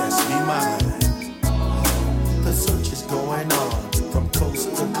 Oh, yes, be mine. The search is going on from coast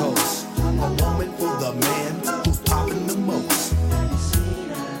to coast. A woman for the man who's popping the most.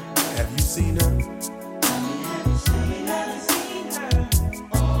 Have you seen her?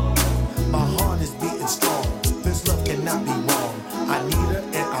 My heart is beating strong. This love cannot be wrong. I need her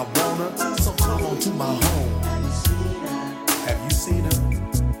and I want her, so come on to my home. Have you seen her?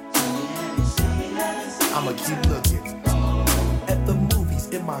 I'ma keep looking. At the movies,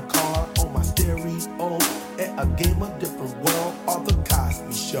 in my car, on my stereo, at a game of different world, or the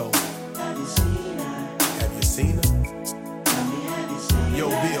Cosby Show. Have you seen her? Have you seen her? Yo,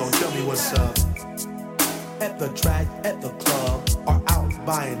 Bill, tell me what's up. At the track, at the club, or out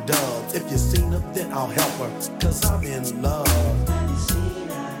buying dubs. If you seen her, then I'll help her, cause I'm in love. Have you seen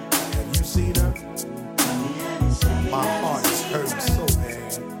her? Have you seen her? My heart is hurting so bad.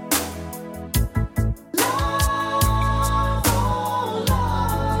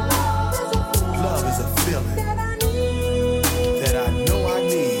 Love is a feeling that I know I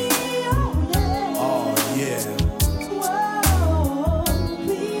need. Oh, yeah.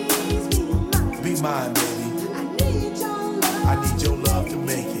 Be mine, baby. I need your love to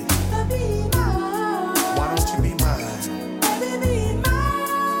make it. Why don't you be mine?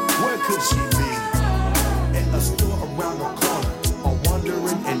 Where could she be? At a store around the corner, or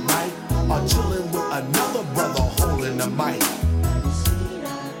wandering at night, or chilling with another brother holding the mic.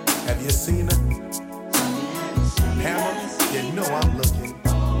 Have you seen her? Hammer, you know I'm looking.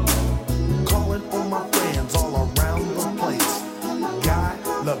 Calling on my friends all around the place. Guy,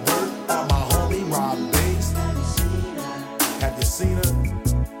 LeVert, or my homie Rob Bass. Have you seen her?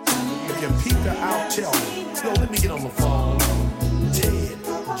 If you peek her out, tell me. Yo, let me get on the phone. Ted,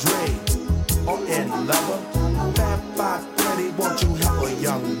 Dre, or Ed Lover. Fat 530, won't you help a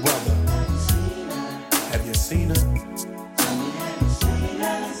young brother? Have you seen her?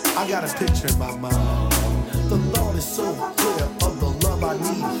 I got a picture in my mind. The thought is so clear of the love I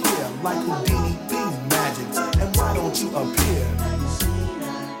need here. Like Houdini, be magic. And why don't you appear?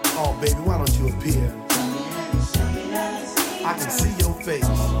 Oh, baby, why don't you appear? I can see your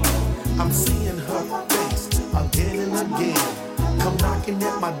face. I'm seeing her face again and again. Come knocking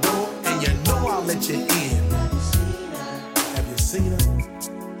at my door, and you know I'll let you in. Have you seen her?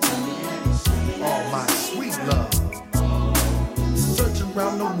 Oh, my sweet love. Searching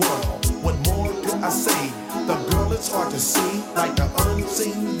around the world, what more could I say? The girl is hard to see, like the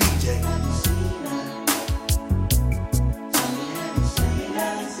unseen DJ.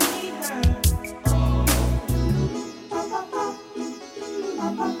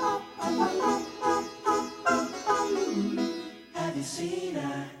 Have you seen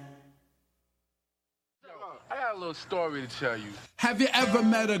her? I got a little story to tell you. Have you ever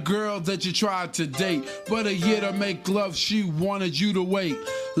met a girl that you tried to date, but a year to make love she wanted you to wait?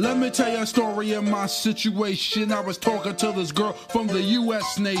 Let me tell you a story of my situation. I was talking to this girl from the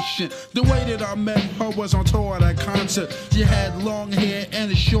US nation. The way that I met her was on tour at a concert. She had long hair and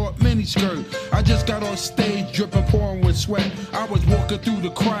a short miniskirt. I just got on stage dripping, pouring with sweat. I was walking through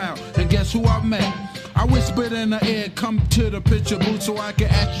the crowd, and guess who I met? I whispered in her ear, come to the picture booth so I can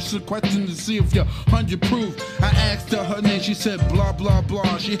ask you some questions to see if you're 100 proof. I asked her name, she said blah blah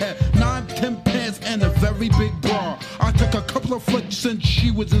blah. She had 9, 10 pants and a very big bra. I took a couple of flicks and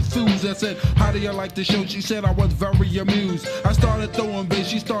she was enthused. I said, how do you like the show? She said I was very amused. I started throwing bass,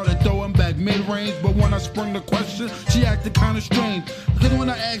 she started throwing back mid-range. But when I sprung the question, she acted kind of strange. Because when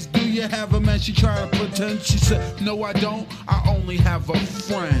I asked, do you have a man? She tried to pretend. She said, no I don't, I only have a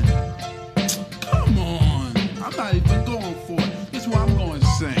friend. Come on, I'm not even going for it. This is what I'm going to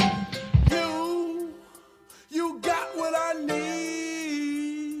sing. You got what I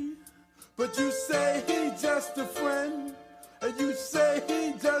need, but you say he just a friend, and you say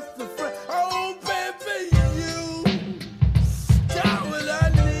he just a friend. Oh, baby, you got what I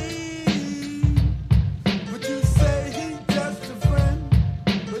need, but you say he just a friend,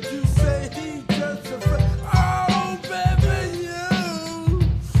 but you say he just a friend. Oh, baby, you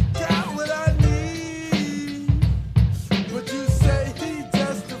got what I need, but you say he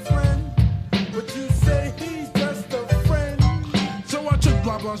just a friend, but you say he just a friend. So I took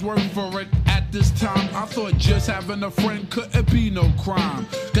blah blah's word for it. At this time, I thought just having a friend couldn't be no crime.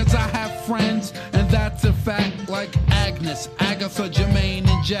 Cause I have friends, and that's a fact, like Agnes, Agatha, Jermaine,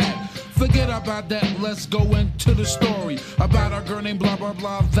 and Jack. Forget about that, let's go into the story about a girl named blah blah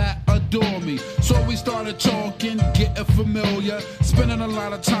blah that adore me. So we started talking, getting familiar, spending a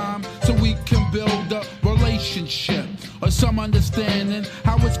lot of time so we can build a relationship or some understanding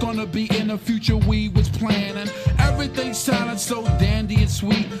how it's gonna be in the future we was planning. Everything sounded so dandy and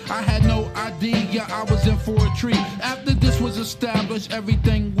sweet, I had no idea I was in for a treat. After this was established,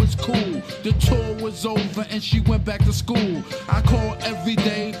 everything was cool. The tour was over and she went back to school. I called every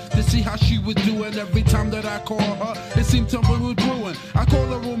day to see how she was doing. Every time that I called her, it seemed something was brewing. I called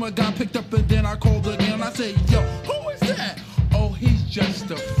the room, a guy picked up, and then I called again. I said, yo, who is that? Oh, he's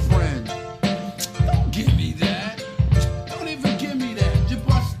just a friend. Don't give me that. Don't even give me that. You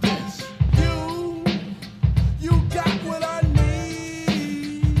bust this. You got what I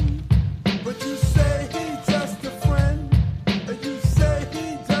need, but you say he just a friend, and you say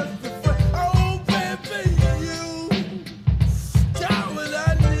he just a friend. Oh, baby, you got what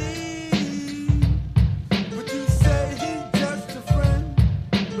I need, but you say he just a friend,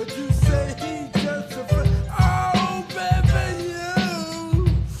 but you say he just a friend. Oh, baby, you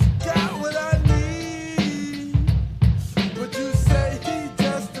got what I need, but you say he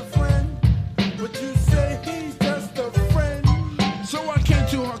just a friend, but you say he's just a friend. So I came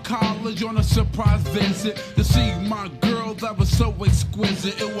to her college on a surprise visit to see my girl that was so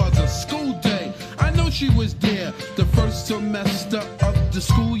exquisite. It was a school day, I know she was there, the first semester of the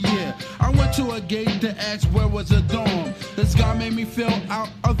school year. I went to a gate to ask where was a dorm. This guy made me fill out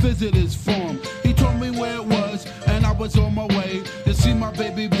a visitor's form. He told me where it was, and I was on my way to see my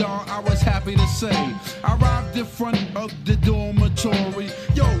baby doll. I was happy to say. I arrived in front of the dormitory.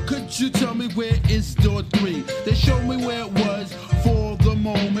 Yo, could you tell me where is door 3? They showed me where it was for the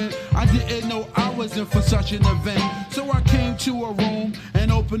moment. I didn't know I was in for such an event. So I came to a room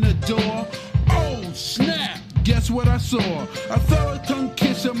and opened the door. Oh, snap! Guess what I saw? I felt a tongue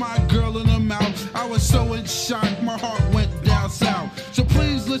kissing my girl in the mouth. I was so in shock, my heart went down south. So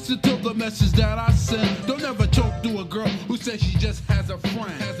please listen to the message that I sent. Don't ever talk to a girl who says she just has a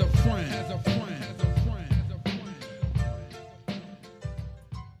friend. Has a friend. Has a friend. Has a friend. Has a friend.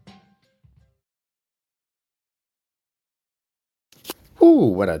 Ooh,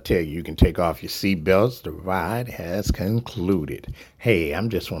 what I tell you, you can take off your seatbelts. The ride has concluded. Hey, I'm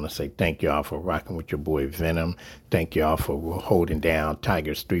just want to say thank y'all for rocking with your boy Venom. Thank y'all for holding down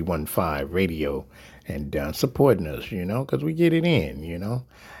Tigers 315 Radio and supporting us, you know, because we get it in, you know.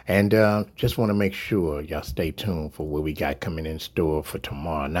 And just want to make sure y'all stay tuned for what we got coming in store for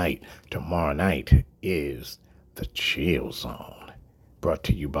tomorrow night. Tomorrow night is the Chill Zone. Brought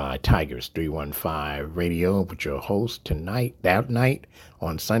to you by Tigers 315 Radio with your host tonight. That night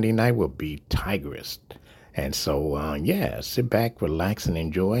on Sunday night will be Tigress. And so, yeah, sit back, relax, and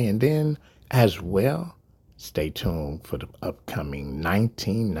enjoy. And then, as well, stay tuned for the upcoming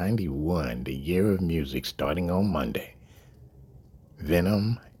 1991, the year of music, starting on Monday.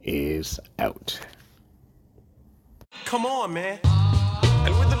 Venom is out. Come on, man.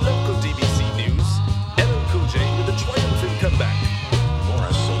 And with the local DBC news, LL Cool J with a triumphant comeback.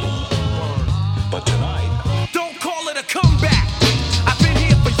 But tonight, Don't call it a comeback. I've been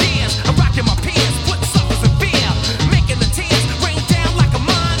here for years. I'm rocking my peers, putting suckers in fear, making the tears rain down like a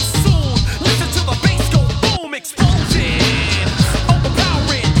monsoon. Listen to the bass go boom, explosion,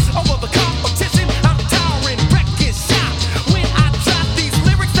 overpowering over the competition. I'm towering, wrecking shop. When I drop these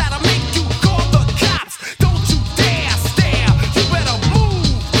lyrics that'll make you call the cops. Don't you dare stare. You better move.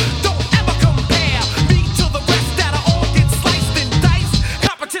 Don't ever compare.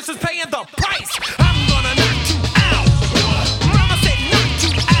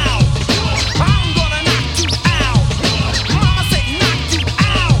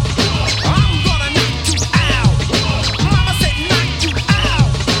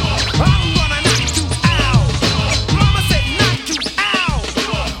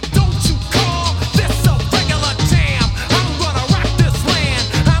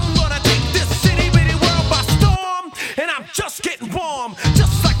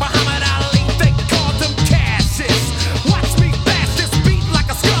 Just like Muhammad Ali, they called him Cassius. Watch me blast this beat like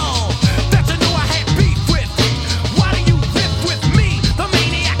a skull that you knew I had beef with. Why do you riff with me, the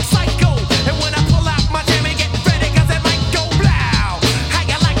maniac psycho? And when I pull out my jammy, get ready, cause it might go blow. How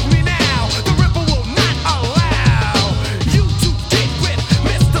you like me now? The ripper will not allow you to get with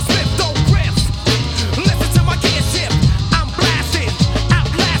Mr. Smith, don't riff. Listen to my gear shift. I'm blasting,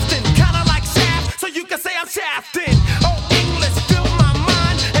 outlasting, kinda like Shaft, so you can say I'm shafting. Oh, English filled my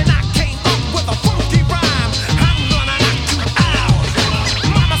mind, and I came up with a funky rhyme. I'm gonna knock you out.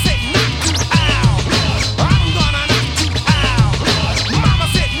 Mama said knock you out. I'm gonna knock you out. Mama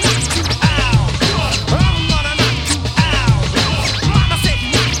said knock you out. I'm gonna knock you out. Mama said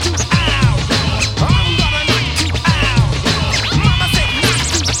knock you out. I'm gonna knock you out. Mama said knock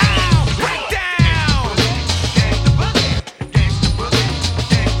you out. Break down.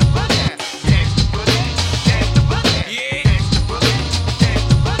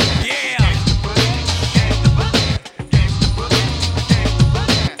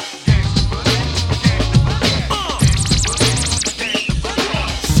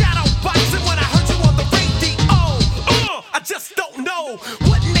 Shadow boxing when I heard you on the radio. I just don't know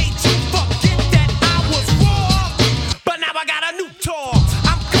what made you forget that I was raw. But now I got a new tour.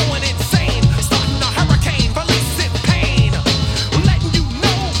 I'm going insane, starting a hurricane, releasing pain, letting you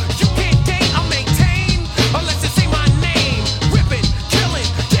know you can't gain or maintain unless you say my name. Ripping, killing,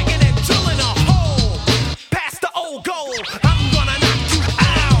 digging and drilling a hole past the old goal. I'm gonna knock you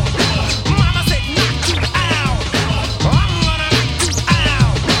out. Mama said knock you out. I'm gonna knock you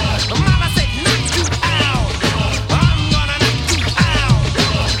out. Mama said knock you out. I'm gonna knock you out.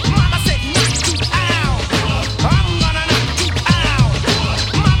 Mama said knock you out. I'm gonna knock you out.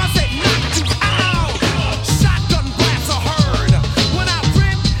 Mama said knock you out. Shotgun blasts are heard when I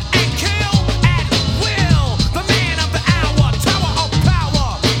rip and kill at will. The man of the hour, tower of power.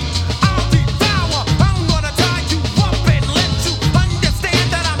 I'll devour. I'm gonna tie you up and let you understand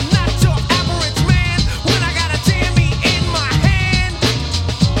that I'm not your average man. When I got a jammy in my hand,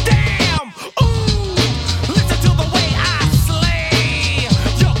 damn, ooh, listen to the way I slay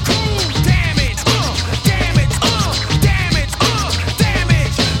your crew. Damage, damage, damage,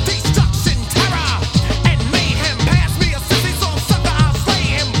 damage, destruction, terror, and mayhem. Pass me a sissy song sucker, I'll slay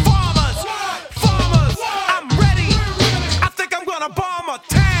him. Farmers, I'm ready. I think I'm gonna bomb a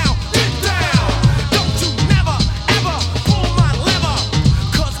town. Get down. Don't you never, ever pull my lever,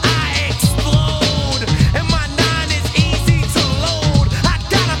 cause I explode. And my 9 is easy to load. I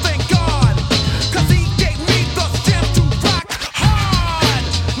gotta thank God, cause he gave me the strength to rock hard.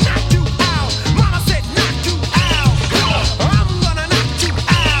 Knock you out. Mama said knock you out. I'm gonna knock you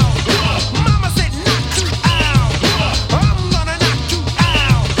out. Mama said knock you out. I'm gonna knock you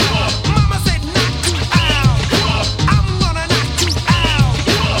out. Mama said knock you out. I'm gonna knock you out.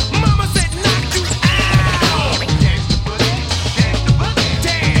 Mama said knock you out.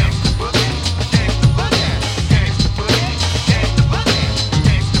 Damn.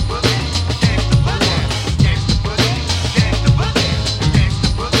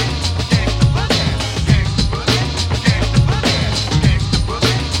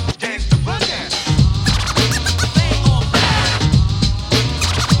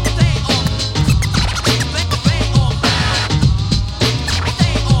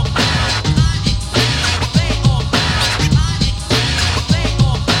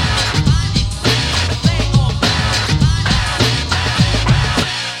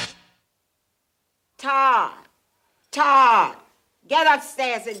 Todd, get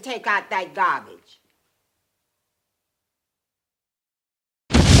upstairs and take out that garbage.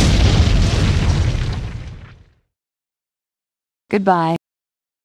 Goodbye.